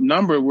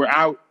outnumbered, we're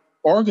out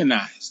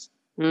organized.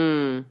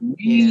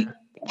 We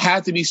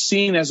have to be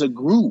seen as a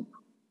group.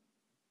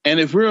 And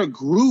if we're a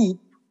group,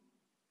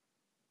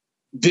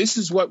 this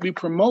is what we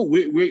promote.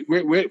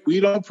 We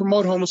don't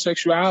promote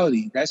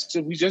homosexuality.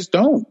 We just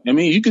don't. I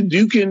mean, you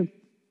can,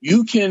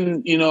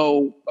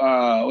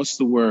 what's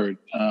the word?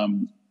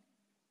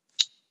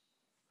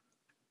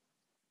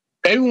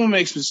 Everyone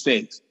makes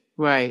mistakes.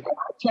 Right.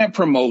 I can't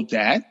promote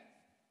that.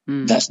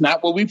 That's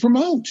not what we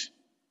promote.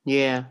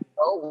 Yeah.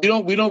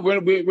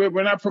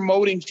 We're not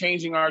promoting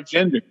changing our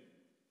gender.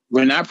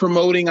 We're not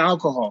promoting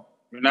alcohol.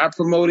 We're not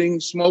promoting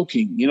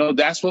smoking.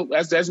 That's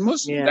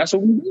Muslim. Yeah. That's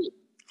what we do.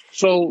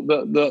 So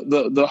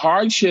the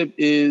hardship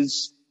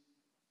is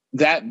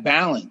that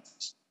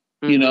balance,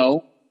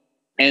 and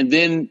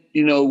then,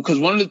 because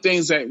one of the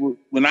things that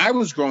when I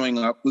was growing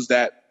up was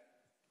that,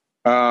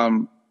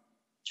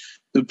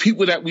 the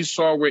people that we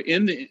saw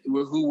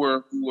who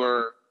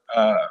were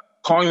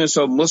calling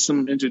themselves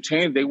Muslim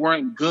entertainers, they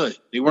weren't good.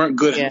 They weren't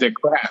good at their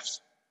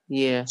crafts.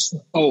 Yeah.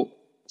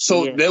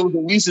 So there was a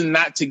reason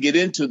not to get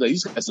into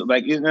these guys.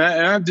 Like, and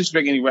I'm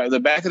disrespecting any rapper. The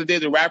back of the day,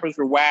 the rappers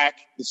were whack,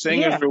 the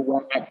singers were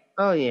whack.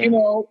 Oh yeah.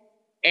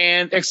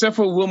 And except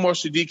for Wilmore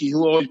Siddiqui,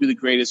 who will always be the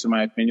greatest in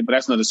my opinion, but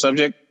that's another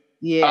subject.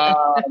 Yeah.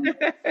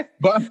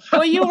 But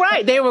well, you're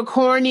right. They were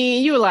corny,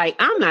 and you were like,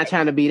 I'm not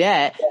trying to be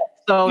that.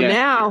 So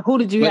now, who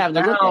did you have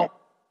to look at?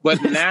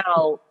 But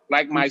now,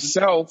 like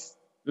myself,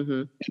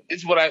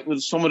 it's what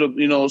with some of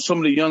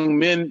the young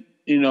men,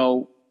 you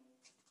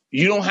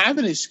don't have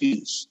an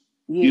excuse.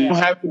 Yeah. You don't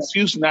have an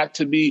excuse not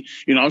to be,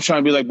 I'm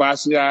trying to be like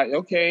Basquiat.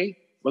 Okay,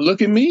 but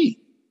look at me.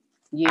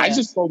 Yeah. I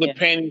just sold a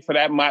painting for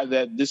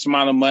this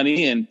amount of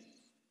money, and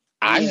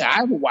I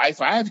have a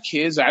wife, I have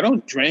kids, I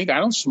don't drink, I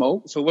don't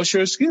smoke. So what's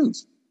your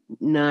excuse?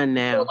 None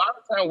now. So a lot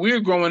of time we were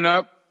growing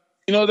up,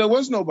 there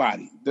was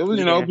nobody. There was,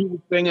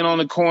 people singing on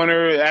the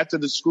corner after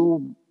the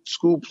school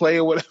play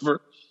or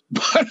whatever.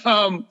 But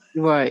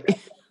right.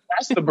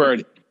 That's the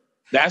burden.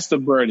 That's the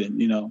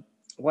burden,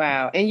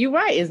 Wow. And you're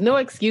right. It's no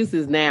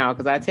excuses now,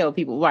 because I tell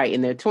people,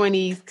 in their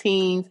 20s,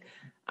 teens,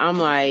 I'm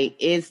like,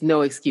 it's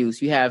no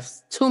excuse. You have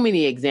too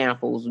many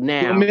examples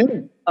now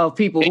of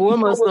people who are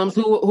Muslims,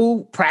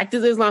 who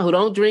practice Islam, who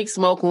don't drink,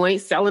 smoke, who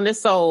ain't selling their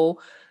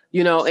soul,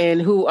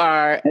 and who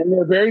are... And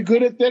they're very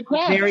good at their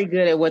craft. Very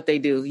good at what they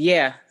do.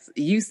 Yeah.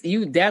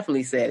 You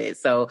definitely said it.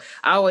 So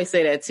I always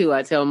say that too.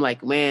 I tell them,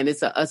 like, man,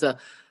 it's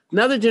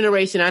another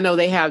generation. I know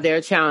they have their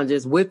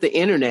challenges with the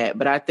internet,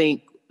 but I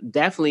think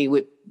definitely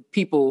with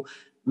people,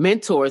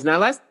 mentors. Now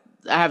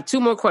have two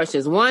more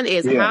questions. One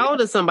is, how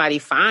does somebody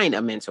find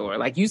a mentor?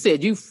 Like you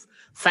said, you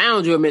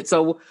found your mentor.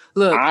 So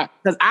look,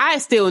 because I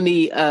still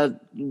need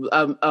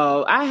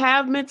I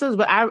have mentors,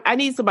 but I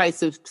need somebody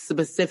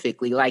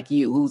specifically like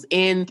you who's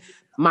in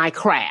my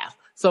craft.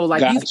 So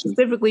like you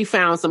specifically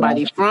found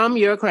somebody from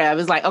your craft.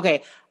 It's like,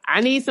 okay,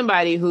 I need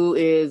somebody who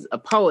is a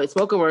poet,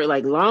 spoken word,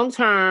 like long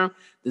term,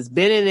 that's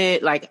been in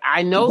it. Like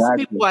I know some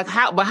people like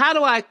how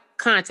do I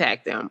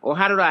contact them, or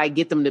how do I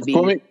get them to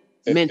be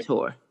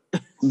mentor?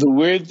 The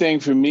weird thing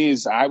for me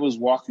is I was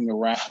walking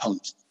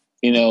around,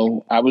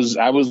 I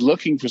was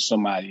looking for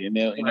somebody, and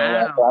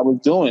that's what I was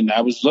doing.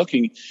 I was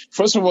looking.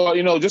 First of all,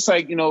 just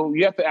like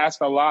you have to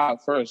ask Allah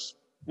first.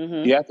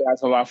 Mm-hmm. You have to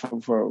ask Allah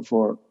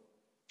for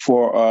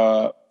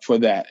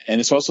that,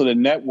 and it's also the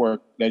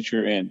network that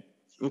you're in.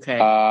 Okay.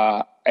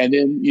 And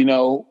then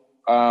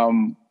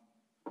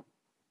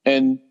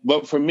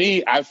but for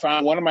me, I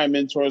found one of my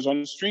mentors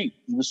on the street.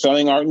 He was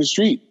selling art in the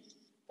street.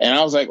 And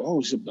I was like, oh,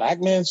 is a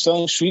black man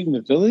selling street in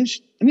the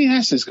village? Let me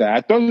ask this guy. I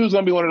thought he was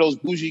going to be one of those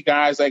bougie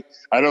guys, like,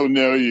 I don't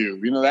know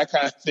you, that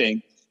kind of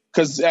thing.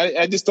 Because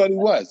I just thought he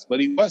was, but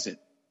he wasn't.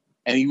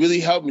 And he really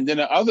helped me. Then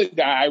the other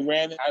guy, I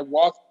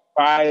walked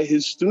by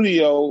his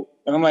studio,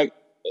 and I'm like,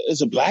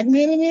 is a black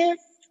man in here?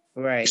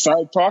 Right. He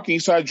started talking. He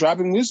started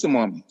dropping wisdom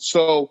on me.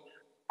 So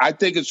I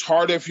think it's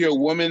harder if you're a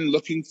woman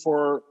looking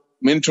for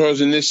mentors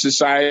in this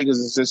society,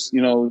 because it's just,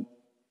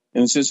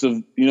 in the sense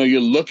of,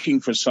 you're looking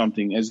for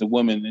something as a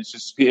woman. It's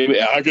just,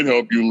 I can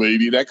help you,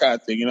 lady, that kind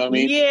of thing. You know what I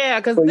mean? Yeah,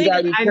 because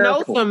I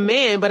know some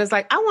men, but it's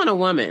like, I want a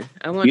woman.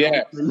 I want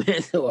a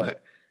mentor.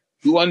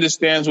 Who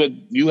understands what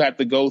you have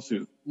to go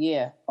through.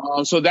 Yeah.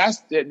 So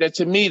that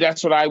to me,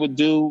 that's what I would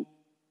do.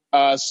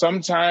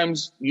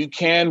 Sometimes you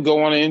can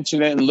go on the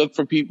internet and look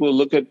for people,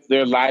 look at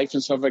their life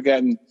and stuff like that,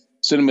 and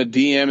send them a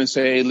DM and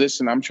say, hey,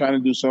 listen, I'm trying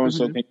to do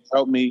so-and-so. Can you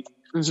help me?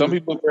 Mm-hmm. Some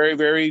people are very,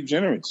 very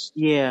generous.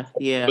 Yeah,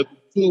 yeah. But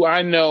who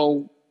I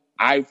know,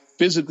 I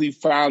physically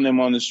found them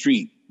on the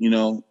street,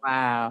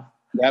 Wow.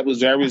 That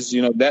was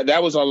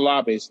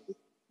Allah, basically.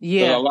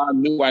 Yeah. Allah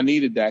knew I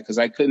needed that, because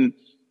I couldn't,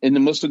 in the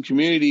Muslim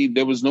community,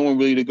 there was no one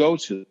really to go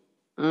to.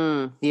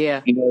 Yeah.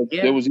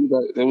 There was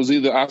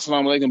either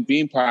Assalamu alaikum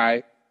bean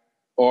pie,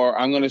 or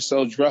I'm going to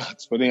sell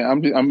drugs. But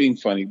I'm being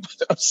funny.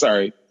 I'm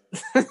sorry.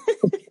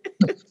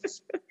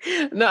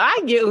 No,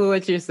 I get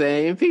what you're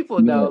saying.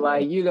 People know,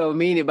 like, you don't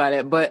mean it by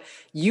that, but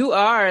you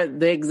are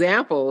the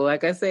example,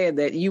 like I said,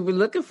 that you were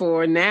looking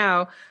for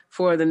now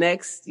for the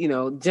next,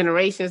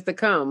 generations to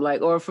come,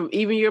 like, or from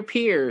even your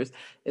peers.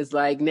 It's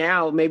like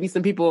now maybe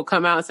some people will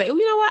come out and say, oh,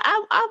 you know what?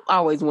 I've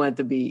always wanted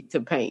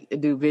to paint, to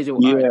do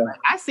visual art. Like,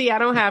 I see I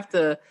don't have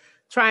to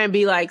try and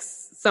be like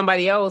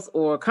somebody else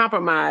or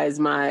compromise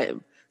my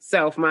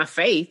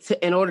faith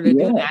in order to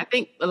do that. I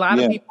think a lot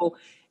of people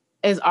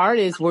as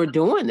artists, we're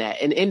doing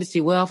that in the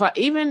industry. Well, if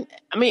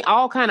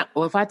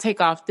I take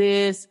off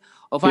this,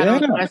 or if I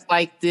don't dress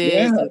like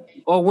this,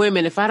 or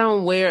women, if I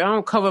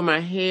don't cover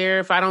my hair,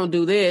 if I don't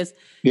do this,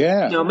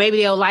 maybe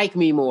they'll like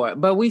me more.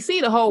 But we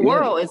see the whole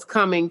world is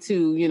coming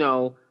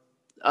to,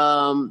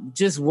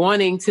 just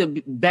wanting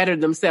to better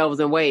themselves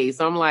in ways.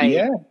 So I'm like,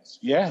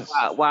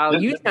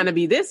 while you're trying to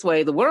be this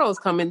way, the world's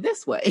coming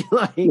this way.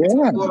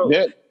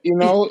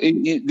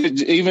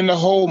 Even the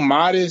whole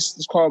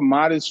it's called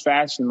modest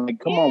fashion. Like,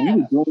 come on, we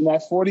were doing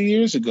that 40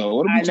 years ago.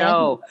 What are we talking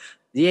about?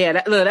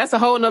 Yeah, that's a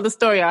whole nother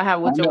story I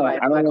have with your wife.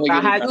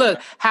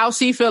 How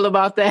she feel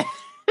about that.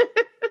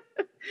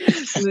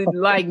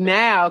 Like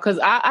now, because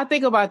I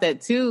think about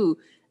that too,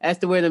 as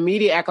to where the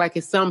media act like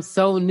it's something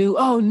so new.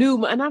 Oh,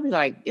 new. And I'll be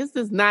like, this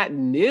is not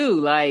new.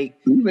 Like,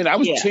 I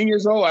was 10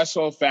 years old. I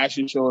saw a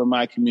fashion show in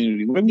my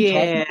community.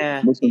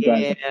 Yeah.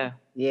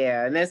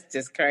 And that's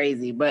just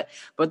crazy. But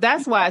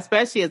that's why,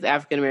 especially as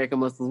African-American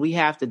Muslims, we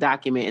have to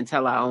document and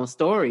tell our own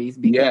stories,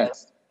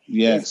 because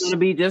it's going to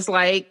be just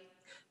like,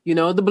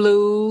 the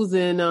blues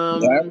and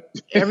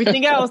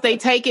everything else. They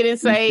take it and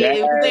say,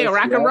 they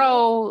rock and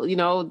roll, get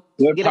a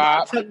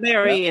Chuck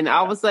Berry, and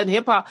all of a sudden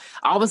hip hop,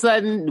 all of a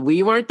sudden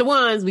we weren't the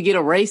ones, we get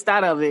erased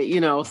out of it,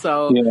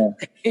 so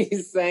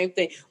same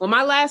thing. Well,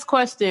 my last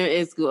question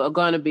is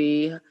going to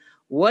be,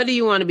 what do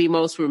you want to be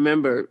most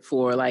remembered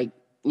for? Like,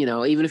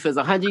 even if it's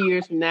 100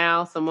 years from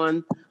now,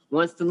 someone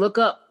wants to look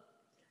up,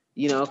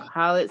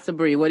 Khalid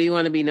Sabri, what do you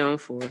want to be known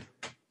for?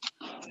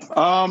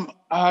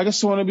 I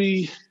just want to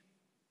be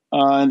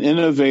an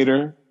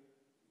innovator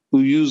who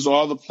used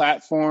all the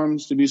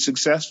platforms to be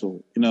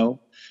successful,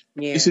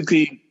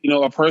 basically,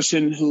 a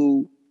person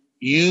who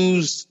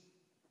used,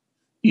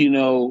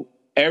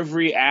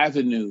 every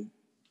avenue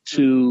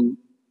to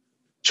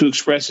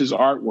express his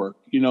artwork,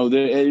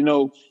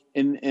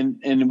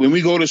 and when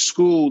we go to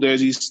school, there's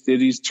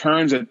these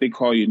terms that they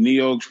call you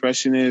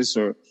neo-expressionists,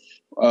 or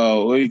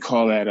what do you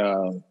call that?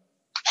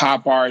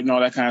 Pop art and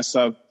all that kind of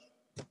stuff.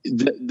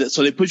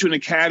 So they put you in a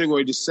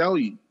category to sell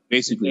you,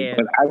 basically. Yeah.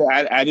 But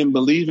I didn't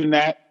believe in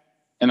that.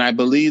 And I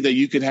believe that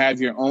you could have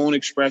your own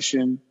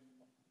expression.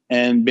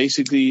 And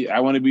basically,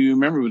 I want to be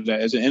remembered with that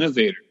as an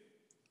innovator.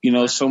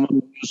 Someone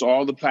who uses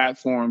all the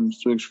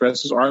platforms to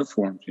express his art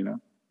forms,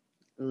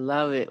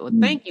 Love it. Well,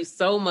 thank you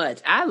so much.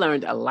 I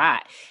learned a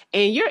lot.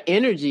 And your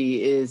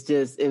energy is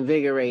just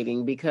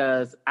invigorating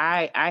because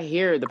I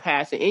hear the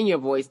passion in your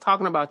voice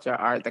talking about your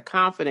art, the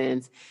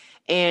confidence.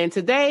 And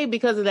today,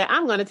 because of that,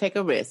 I'm going to take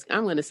a risk.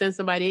 I'm going to send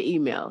somebody an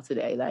email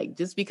today. Like,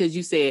 just because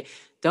you said,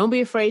 don't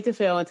be afraid to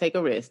fail and take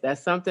a risk.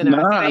 That's something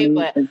I say,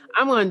 but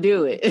I'm going to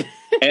do it.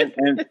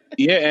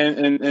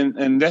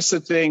 and that's the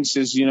thing,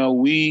 sis, you know,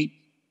 we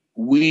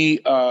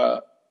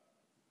are,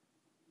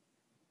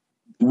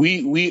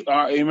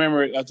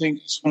 remember, I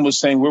think someone was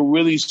saying we're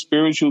really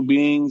spiritual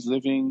beings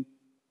living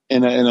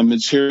in a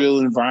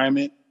material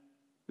environment.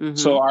 Mm-hmm.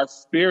 So our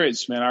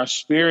spirits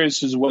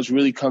is what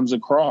really comes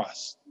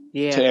across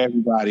to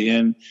everybody.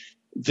 And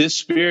this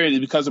spirit is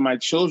because of my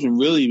children,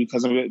 really,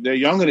 because they're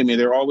younger than me.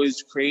 They're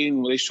always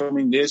creating, they show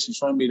me this and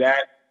showing me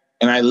that.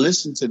 And I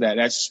listen to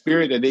that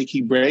spirit that they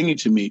keep bringing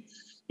to me,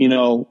 you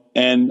know,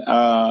 and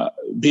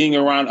being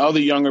around other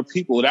younger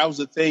people. That was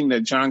the thing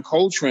that John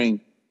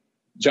Coltrane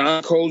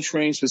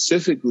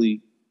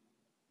specifically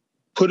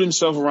put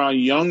himself around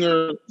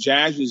younger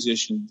jazz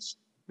musicians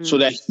so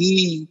that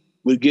he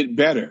would get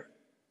better.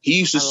 He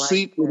used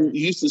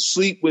to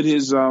sleep with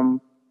his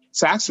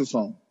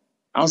saxophone.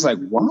 I was like,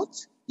 what?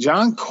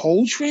 John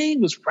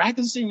Coltrane was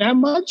practicing that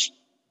much?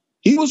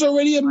 He was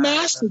already a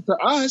master to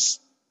us.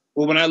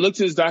 Well, when I looked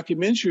at his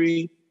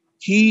documentary,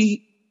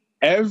 he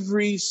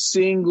every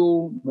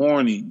single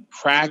morning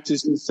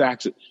practiced his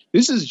saxophone.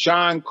 This is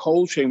John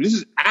Coltrane. This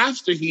is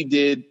after he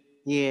did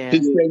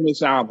his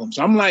famous albums.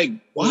 I'm like,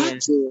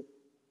 what?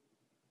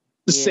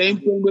 The same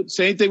thing with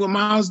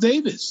Miles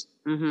Davis.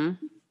 Mm-hmm.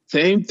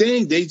 Same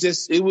thing.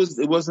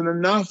 It wasn't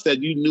enough that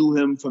you knew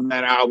him from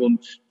that album.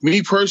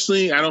 Me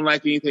personally, I don't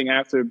like anything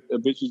after A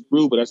Bitch's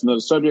Brew, but that's another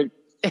subject.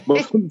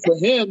 But for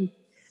him,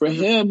 I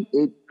have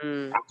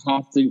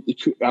to.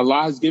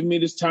 Allah has given me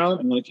this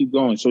talent. I'm going to keep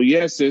going. So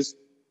yes, sis,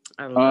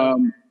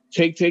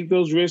 take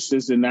those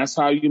risks, and that's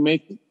how you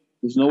make it.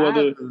 There's no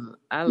other.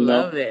 I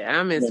love it.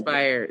 I'm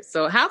inspired.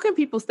 So how can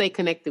people stay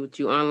connected with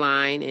you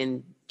online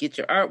and get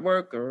your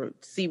artwork or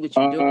see what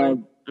you're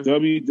doing?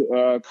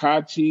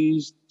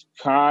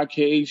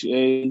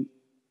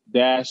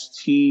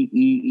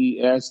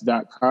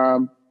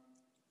 KHA-TEES.com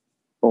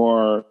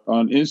or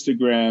on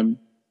Instagram,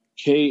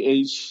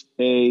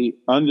 KHA_TEES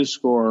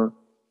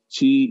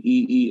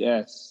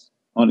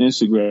on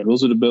Instagram.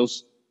 Those are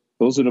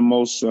the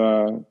most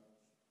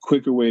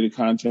quicker way to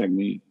contact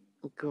me.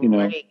 Great. You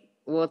know?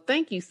 Well,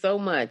 thank you so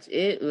much.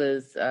 It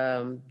was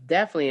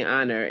definitely an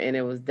honor, and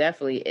it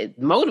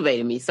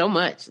motivated me so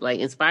much, like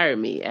inspired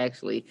me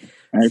actually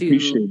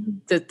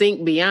to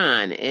think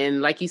beyond.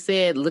 And like you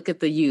said, look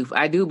at the youth.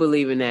 I do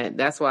believe in that.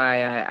 That's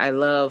why I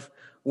love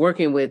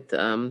working with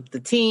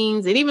the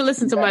teens and even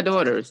listen to my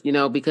daughters, you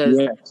know, because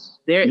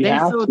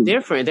they're so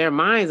different. Their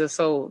minds are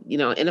so, you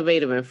know,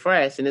 innovative and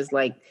fresh. And it's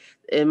like,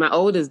 and my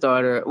oldest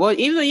daughter, well,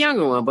 even the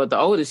younger one, but the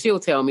oldest, she'll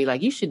tell me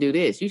like, you should do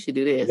this. You should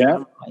do this.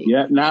 Yeah.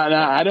 Like, No,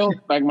 I don't,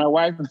 like my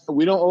wife,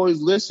 we don't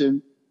always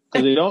listen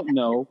because they don't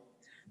know,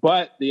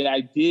 but the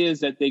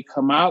ideas that they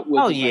come out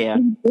with. Oh, yeah.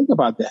 Like, think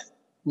about that.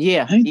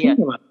 Yeah. Think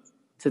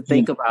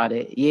about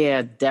it.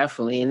 Yeah,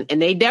 definitely.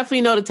 And they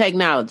definitely know the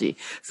technology.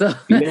 So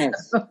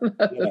yes.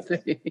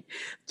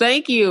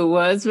 Thank you.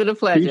 Well, it's been a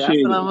pleasure.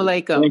 Assalamu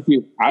alaikum. Thank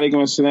you.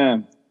 Alaikum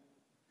assalam.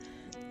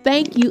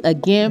 Thank you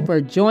again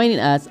for joining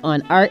us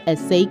on Art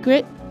as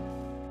Sacred.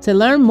 To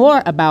learn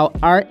more about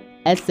Art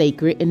as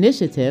Sacred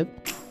initiative,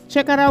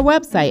 check out our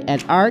website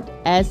at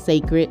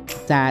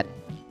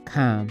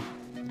artassacred.com.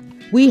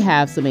 We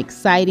have some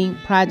exciting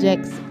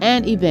projects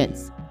and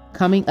events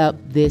coming up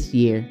this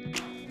year.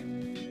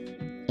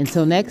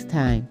 Until next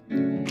time,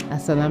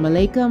 Assalamu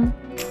alaikum,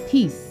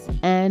 peace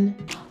and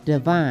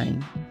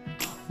divine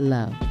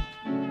love.